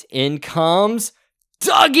 But in comes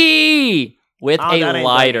Dougie with a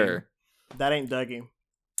lighter. That ain't Dougie.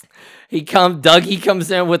 Dougie comes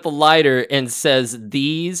in with a lighter and says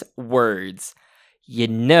these words.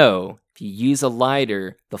 If you use a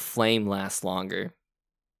lighter, the flame lasts longer.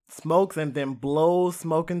 Smokes and then blows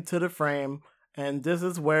smoke into the frame. And this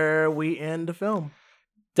is where we end the film.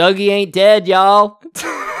 Dougie ain't dead, y'all.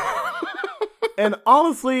 And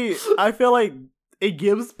honestly, I feel like it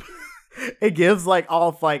gives like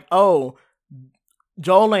off like, oh,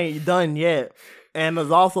 Joel ain't done yet. And it's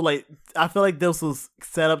also like, I feel like this was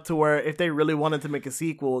set up to where if they really wanted to make a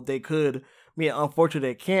sequel, they could. I mean, unfortunately,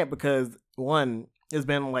 they can't because one, it's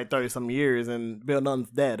been like 30 some years and Bill Nunn's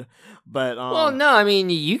dead. But well, no, I mean,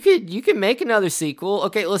 you could make another sequel.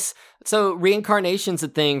 Okay, so reincarnation's a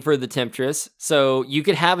thing for the Temptress. So you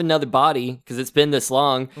could have another body because it's been this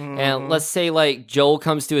long. And let's say like Joel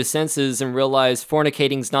comes to his senses and realizes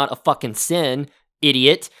fornicating's not a fucking sin,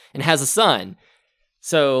 idiot, and has a son.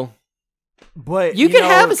 So but you could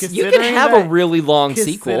have a really long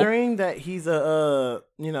sequel. Considering that he's a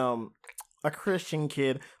Christian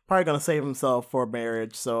kid, probably gonna save himself for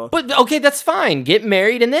marriage. So, but okay, that's fine. Get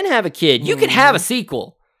married and then have a kid. You could have a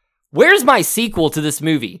sequel. Where's my sequel to this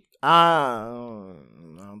movie? I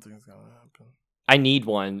don't think it's gonna happen. I need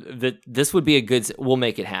one. This would be a good. We'll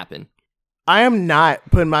make it happen. I am not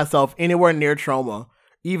putting myself anywhere near Trauma,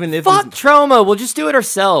 even if fuck Trauma. We'll just do it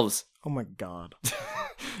ourselves. Oh my god.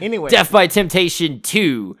 Anyway, Death by Temptation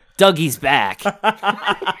 2. Dougie's back.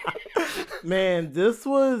 Man, this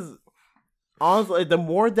was. Honestly, the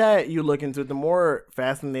more that you look into it, the more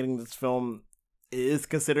fascinating this film is,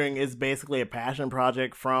 considering it's basically a passion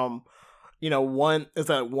project from, it's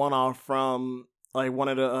a one-off from like one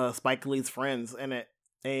of the Spike Lee's friends, and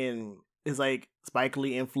it's like Spike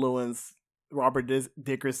Lee influenced, Robert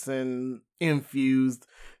Dickerson infused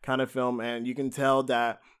kind of film, and you can tell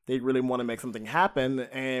that they really want to make something happen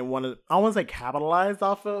and I want to say capitalize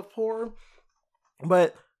off of horror,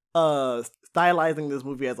 but stylizing this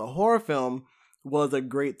movie as a horror film was a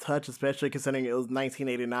great touch, especially considering it was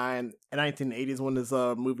 1989 and 1980s when this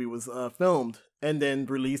movie was filmed and then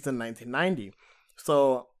released in 1990.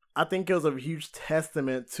 So I think it was a huge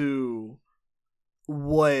testament to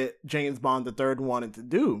what James Bond III wanted to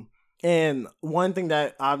do. And one thing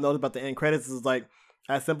that I've noticed about the end credits is like,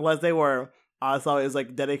 as simple as they were, I saw it was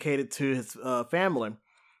like dedicated to his family.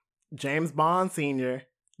 James Bond Sr.,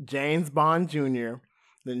 James Bond Jr.,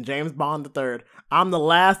 then James Bond III. I'm the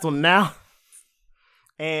last one now.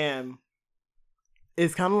 And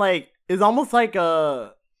it's kind of like, it's almost like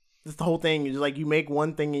just the whole thing is like you make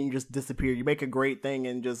one thing and you just disappear. You make a great thing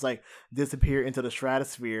and just like disappear into the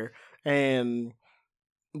stratosphere. And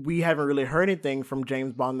we haven't really heard anything from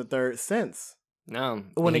James Bond III since. No.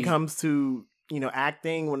 When it comes to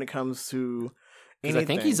acting, when it comes to Because anything. I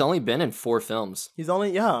think he's only been in 4 films. He's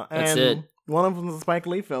only That's and it. one of them is a Spike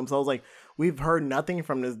Lee film. So I was like, we've heard nothing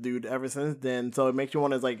from this dude ever since then. So it makes you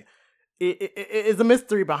wonder, like, it's a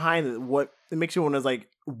mystery behind it. It makes you wonder, like,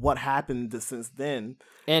 what happened since then.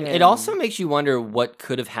 And it also makes you wonder what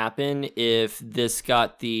could have happened if this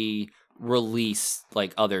got the release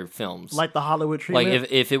like other films. Like the Hollywood treatment.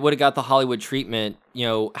 Like if it would have got the Hollywood treatment,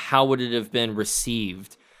 how would it have been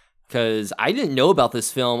received? Because I didn't know about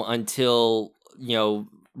this film until,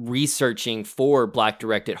 researching for Black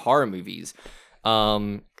directed horror movies.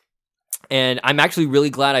 And I'm actually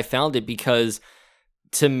really glad I found it, because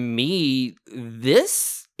to me,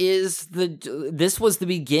 this was the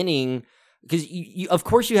beginning. Because of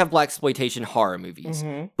course you have blaxploitation horror movies,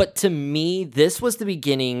 but to me, this was the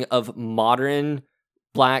beginning of modern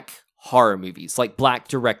Black horror movies, like Black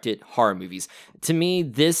directed horror movies. To me,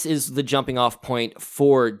 this is the jumping off point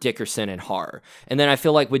for Dickerson and horror. And then I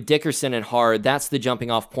feel like with Dickerson and horror, that's the jumping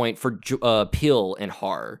off point for Peele and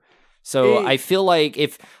horror. So I feel like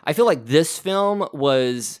this film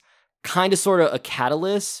was kind of sort of a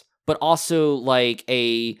catalyst, but also like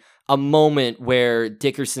a moment where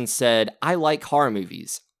Dickerson said, I like horror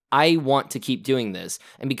movies. I want to keep doing this.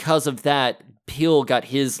 And because of that, Peele got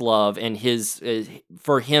his love and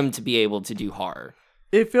for him to be able to do horror.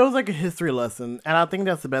 It feels like a history lesson. And I think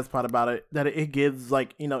that's the best part about it, that it gives,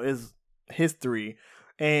 like, is history.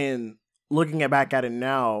 And looking back at it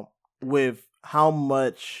now, with how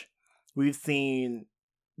much we've seen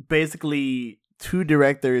basically two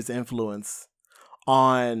directors' influence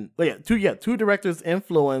on two directors'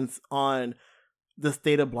 influence on the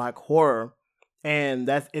state of Black horror, and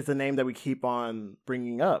it's a name that we keep on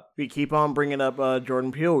bringing up. We keep on bringing up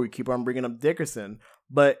Jordan Peele. We keep on bringing up Dickerson,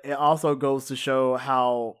 but it also goes to show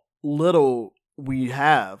how little we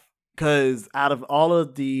have. Because out of all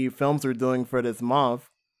of the films we're doing for this month,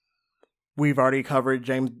 we've already covered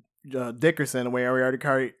James Dickerson, and we already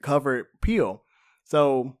covered Peele.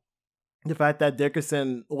 So the fact that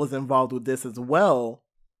Dickerson was involved with this as well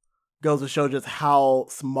goes to show just how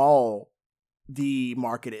small the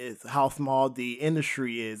market is, how small the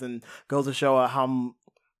industry is, and goes to show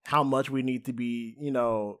how much we need to be,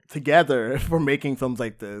 together for making films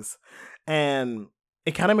like this. And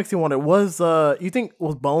it kind of makes you wonder, was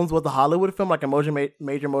Bones a Hollywood film, like a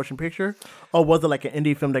major motion picture, or was it like an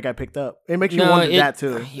indie film that got picked up? It makes you wonder that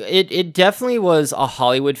too. It definitely was a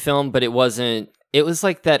Hollywood film, but it wasn't. It was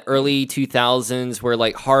like that early 2000s where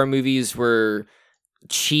like horror movies were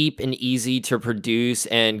cheap and easy to produce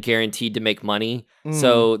and guaranteed to make money.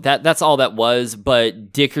 So that's all that was.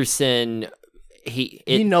 But Dickerson, he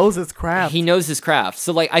knows his craft. He knows his craft.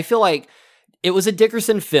 So like I feel like it was a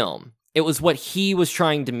Dickerson film. It was what he was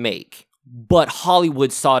trying to make, but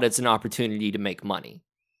Hollywood saw it as an opportunity to make money,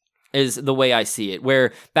 is the way I see it.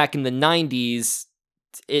 Where back in the 90s,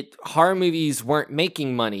 horror movies weren't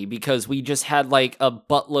making money because we just had like a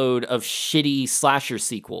buttload of shitty slasher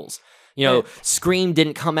sequels. Scream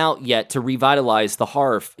didn't come out yet to revitalize the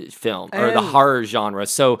horror film or the horror genre.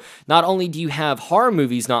 So not only do you have horror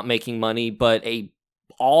movies not making money, but a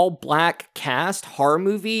all Black cast horror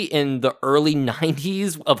movie in the early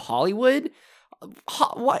 90s of Hollywood.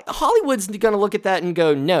 Hollywood's going to look at that and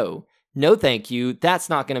go, no, thank you. That's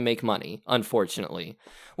not going to make money, unfortunately.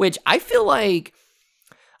 Which I feel like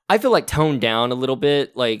toned down a little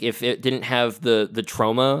bit. Like if it didn't have the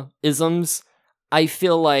trauma-isms, I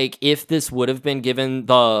feel like if this would have been given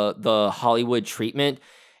the Hollywood treatment,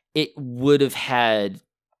 it would have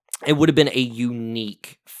been a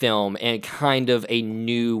unique film and kind of a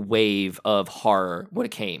new wave of horror would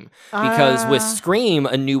have came. Because with Scream,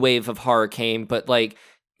 a new wave of horror came, but like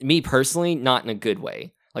me personally, not in a good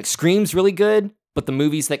way. Like Scream's really good, but the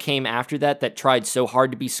movies that came after that tried so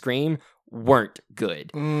hard to be Scream weren't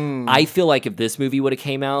good. I feel like if this movie would have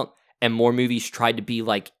came out and more movies tried to be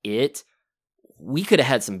like it, we could have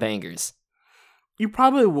had some bangers. You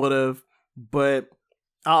probably would have, but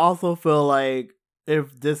I also feel like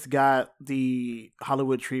if this got the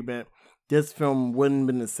Hollywood treatment, this film wouldn't have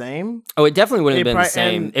been the same. Oh, it definitely wouldn't have been the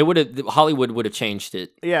same. Hollywood would have changed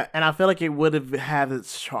it. Yeah, and I feel like it would have had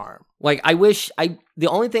its charm. Like the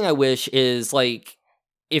only thing I wish is like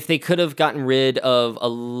if they could have gotten rid of a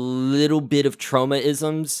little bit of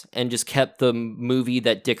trauma-isms and just kept the movie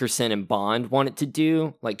that Dickerson and Bond wanted to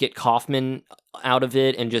do, like get Kaufman out of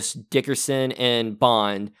it and just Dickerson and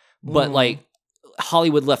Bond, but like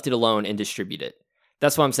Hollywood left it alone and distribute it.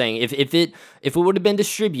 That's what I'm saying. If it would have been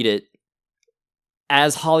distributed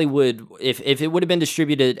as Hollywood, if it would have been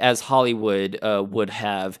distributed as Hollywood would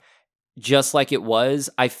have, just like it was,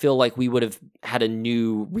 I feel like we would have had a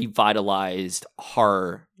new revitalized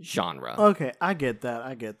horror genre. Okay, I get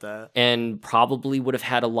that. And probably would have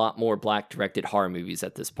had a lot more black directed horror movies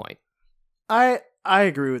at this point. I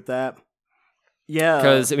agree with that. Yeah.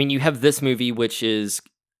 Because, I mean, you have this movie, which is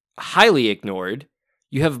highly ignored.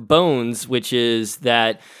 You have Bones, which is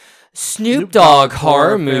that Snoop Dogg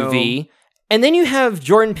horror movie. And then you have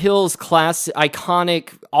Jordan Peele's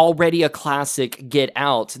iconic, already a classic, Get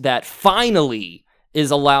Out, that finally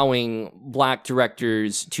is allowing black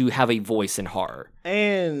directors to have a voice in horror.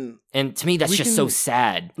 And to me, that's just so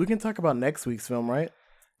sad. We can talk about next week's film, right?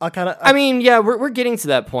 I mean, yeah, we're getting to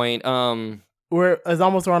that point. It's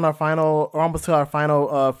almost on our final, or almost to our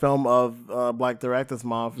final film of Black Directors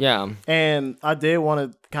Month. Yeah. And I did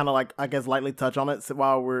want to kind of like, I guess, lightly touch on it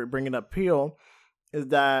while we're bringing up Peele, is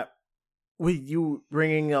that with you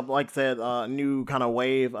bringing up, like I said, a new kind of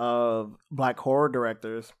wave of black horror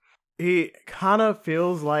directors, it kind of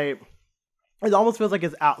feels like, it almost feels like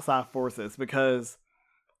it's outside forces, because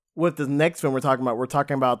with the next film we're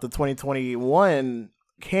talking about the 2021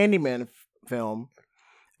 Candyman film,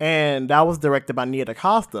 and that was directed by Nia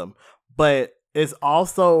DaCosta, but it's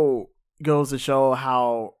also goes to show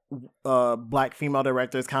how black female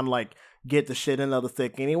directors kind of like get the shit end of the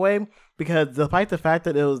stick anyway, because despite the fact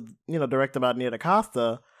that it was, directed by Nia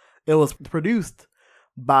DaCosta, it was produced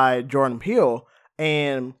by Jordan Peele,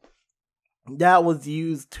 and that was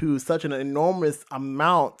used to such an enormous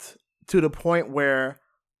amount to the point where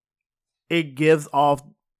it gives off,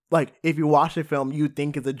 like, if you watch the film, you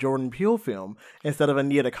think it's a Jordan Peele film instead of a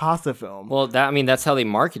Nia DaCosta film. Well, that's how they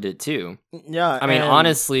market it too. Yeah. I mean,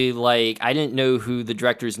 honestly, like, I didn't know who the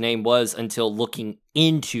director's name was until looking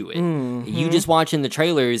into it. Mm-hmm. You just watching the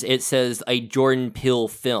trailers, it says a Jordan Peele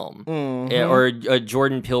film, or a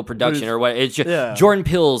Jordan Peele production, or what? It's just Jordan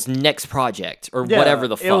Peele's next project, or whatever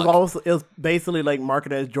the fuck. It was basically like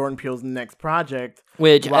marketed as Jordan Peele's next project,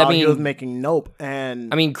 which while I mean, he was making Nope.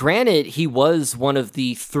 And I mean, granted, he was one of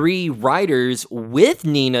the 3 writers with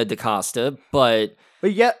Nia DaCosta, but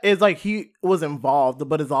yeah, it's like he was involved,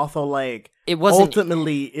 but it's also like it wasn't.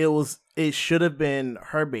 Ultimately, it should have been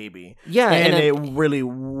her baby. Yeah, and it really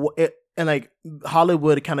and like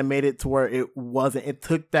Hollywood kind of made it to where it wasn't. It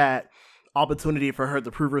took that opportunity for her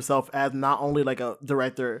to prove herself as not only like a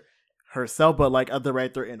director herself, but like a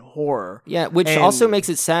director in horror. Yeah, which also makes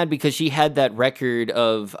it sad because she had that record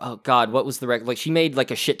of, oh God, what was the record? Like, she made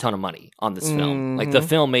like a shit ton of money on this film. Like, the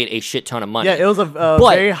film made a shit ton of money. Yeah, it was a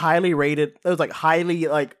very highly rated. It was like highly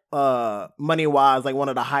like money wise, like one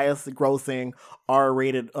of the highest grossing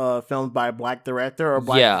R-rated films by a black director or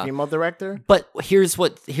black female director. But here's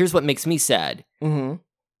what makes me sad. Mm-hmm.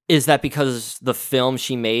 Is that because the film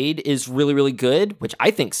she made is really, really good, which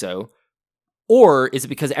I think so. Or is it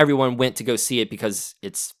because everyone went to go see it because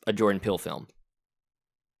it's a Jordan Peele film?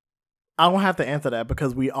 I don't have to answer that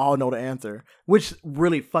because we all know the answer, which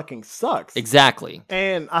really fucking sucks. Exactly.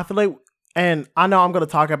 And I feel like, and I know I'm going to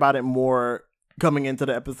talk about it more coming into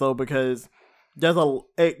the episode because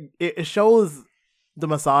it shows the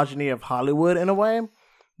misogyny of Hollywood in a way,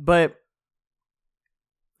 but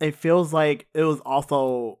it feels like it was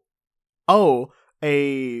also,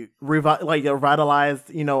 a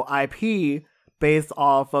revitalized, IP based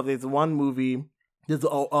off of this one movie, this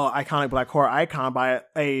iconic black horror icon by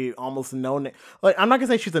a almost no name. Like, I'm not gonna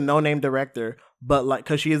say she's a no name director, but like,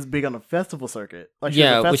 cause she is big on the festival circuit. Like, she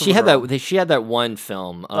had that one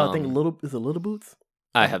film. I think Little Boots.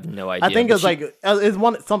 I have no idea. I think it's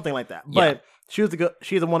something like that. Yeah. But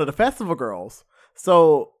she's one of the festival girls.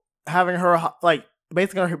 So having her like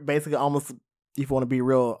basically almost, if you want to be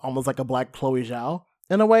real, almost like a black Chloe Zhao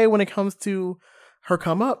in a way when it comes to her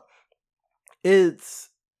come up. It's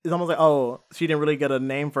almost like, she didn't really get a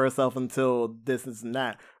name for herself until this and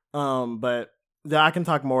that. But I can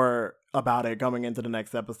talk more about it coming into the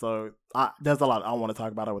next episode. There's a lot I want to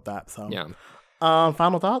talk about it with that. So yeah.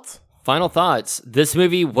 Final thoughts? Final thoughts. This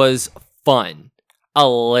movie was fun. A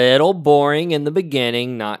little boring in the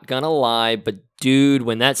beginning, not gonna lie, but dude,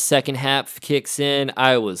 when that second half kicks in,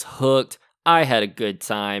 I was hooked. I had a good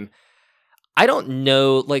time. I don't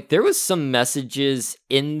know, like, there was some messages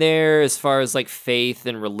in there as far as, like, faith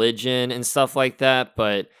and religion and stuff like that,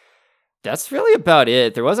 but that's really about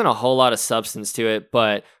it. There wasn't a whole lot of substance to it,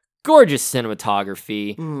 but gorgeous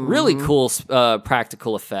cinematography, really cool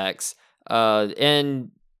practical effects,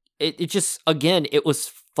 and it just, again, it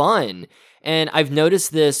was fun. And I've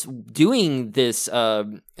noticed this doing this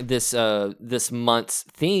month's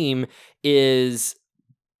theme is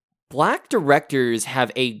Black directors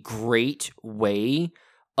have a great way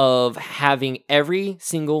of having every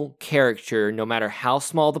single character, no matter how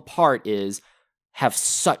small the part is, have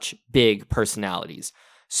such big personalities.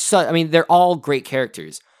 I mean, they're all great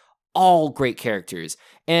characters. All great characters.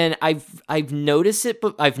 And I've noticed it,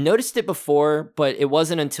 but I've noticed it before, but it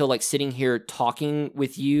wasn't until like sitting here talking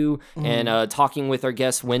with you and talking with our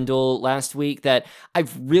guest Wendell last week that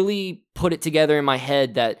I've really put it together in my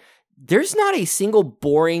head that there's not a single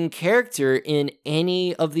boring character in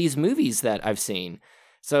any of these movies that I've seen.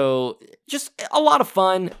 So just a lot of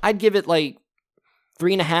fun. I'd give it like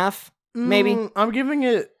 3.5, maybe. I'm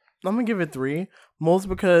gonna give it 3, most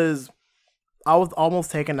because I was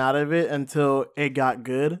almost taken out of it until it got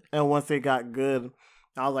good. And once it got good,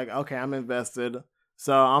 I was like, okay, I'm invested.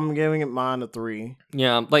 So I'm giving it mine a 3.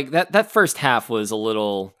 Yeah, like that first half was a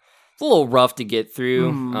little rough to get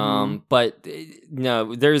through. But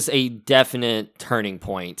no, there's a definite turning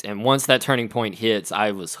point. And once that turning point hits,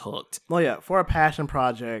 I was hooked. Well, yeah, for a passion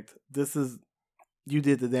project, you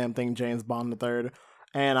did the damn thing, James Bond III.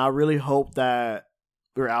 And I really hope that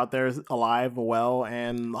we're out there alive, well,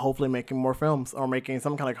 and hopefully making more films or making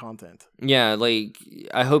some kind of content. Yeah, like,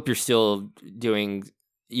 I hope you're still doing,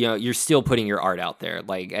 you're still putting your art out there.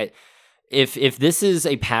 Like, if this is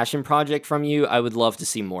a passion project from you, I would love to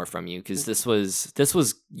see more from you, because this was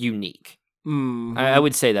unique. Mm-hmm. I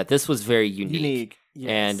would say that. This was very unique.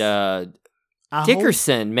 Yes. And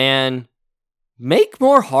Dickerson, man, make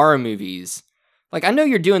more horror movies. Like, I know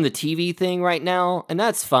you're doing the TV thing right now, and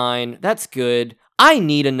that's fine. That's good. I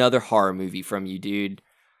need another horror movie from you, dude.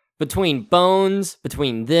 Between Bones,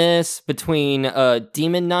 between this, between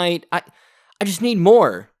Demon Knight, I just need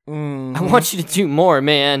more. Mm-hmm. I want you to do more,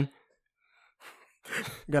 man.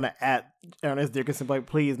 Gonna add Ernest Dickerson, like,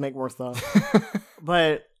 please make more stuff.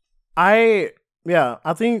 But I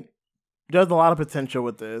think there's a lot of potential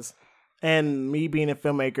with this. And me being a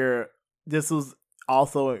filmmaker, this was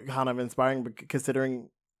also kind of inspiring, considering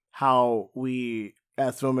how we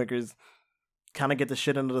as filmmakers kind of get the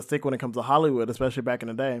shit under the stick when it comes to Hollywood, especially back in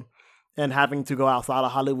the day, and having to go outside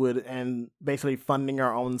of Hollywood and basically funding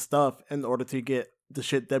our own stuff in order to get the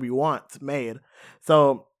shit that we want made.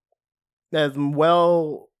 So as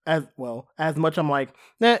much I'm like,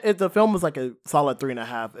 the film was like a solid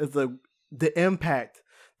 3.5. It's the impact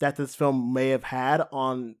that this film may have had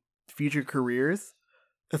on future careers,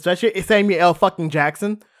 especially Samuel L. fucking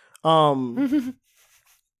Jackson. The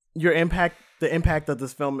impact of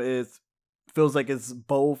this film feels like it's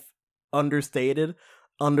both understated,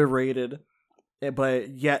 underrated, but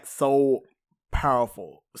yet so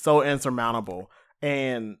powerful, so insurmountable.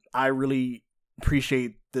 And I really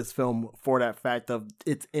appreciate this film for that fact of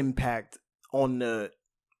its impact on the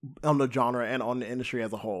genre and on the industry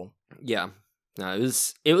as a whole. Yeah. No,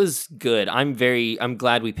 it was good. I'm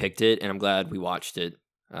glad we picked it, and I'm glad we watched it.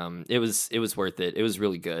 It was worth it. It was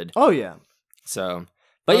really good. Oh yeah. So,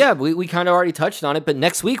 but yeah, we kind of already touched on it. But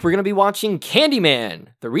next week we're gonna be watching Candyman,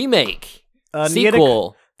 the remake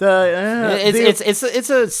sequel. It's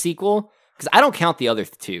a sequel because I don't count the other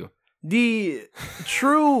two. The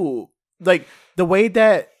true, like, the way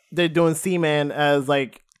that they're doing Seaman as,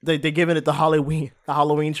 like, they're giving it the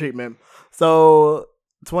Halloween treatment. So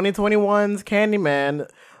 2021's Candyman,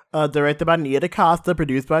 directed by Nia DaCosta,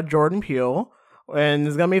 produced by Jordan Peele, and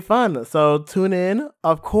it's gonna be fun. So tune in.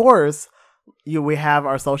 Of course, we have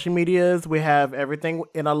our social medias. We have everything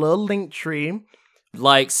in a little link tree.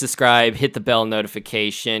 Like, subscribe, hit the bell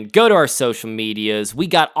notification, go to our social medias. We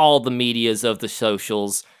got all the medias of the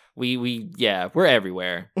socials. We're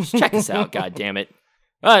everywhere. Just check us out, God damn it.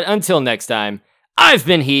 But until next time, I've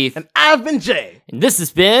been Heath. And I've been Jay. And this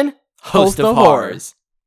has been Host of Horrors.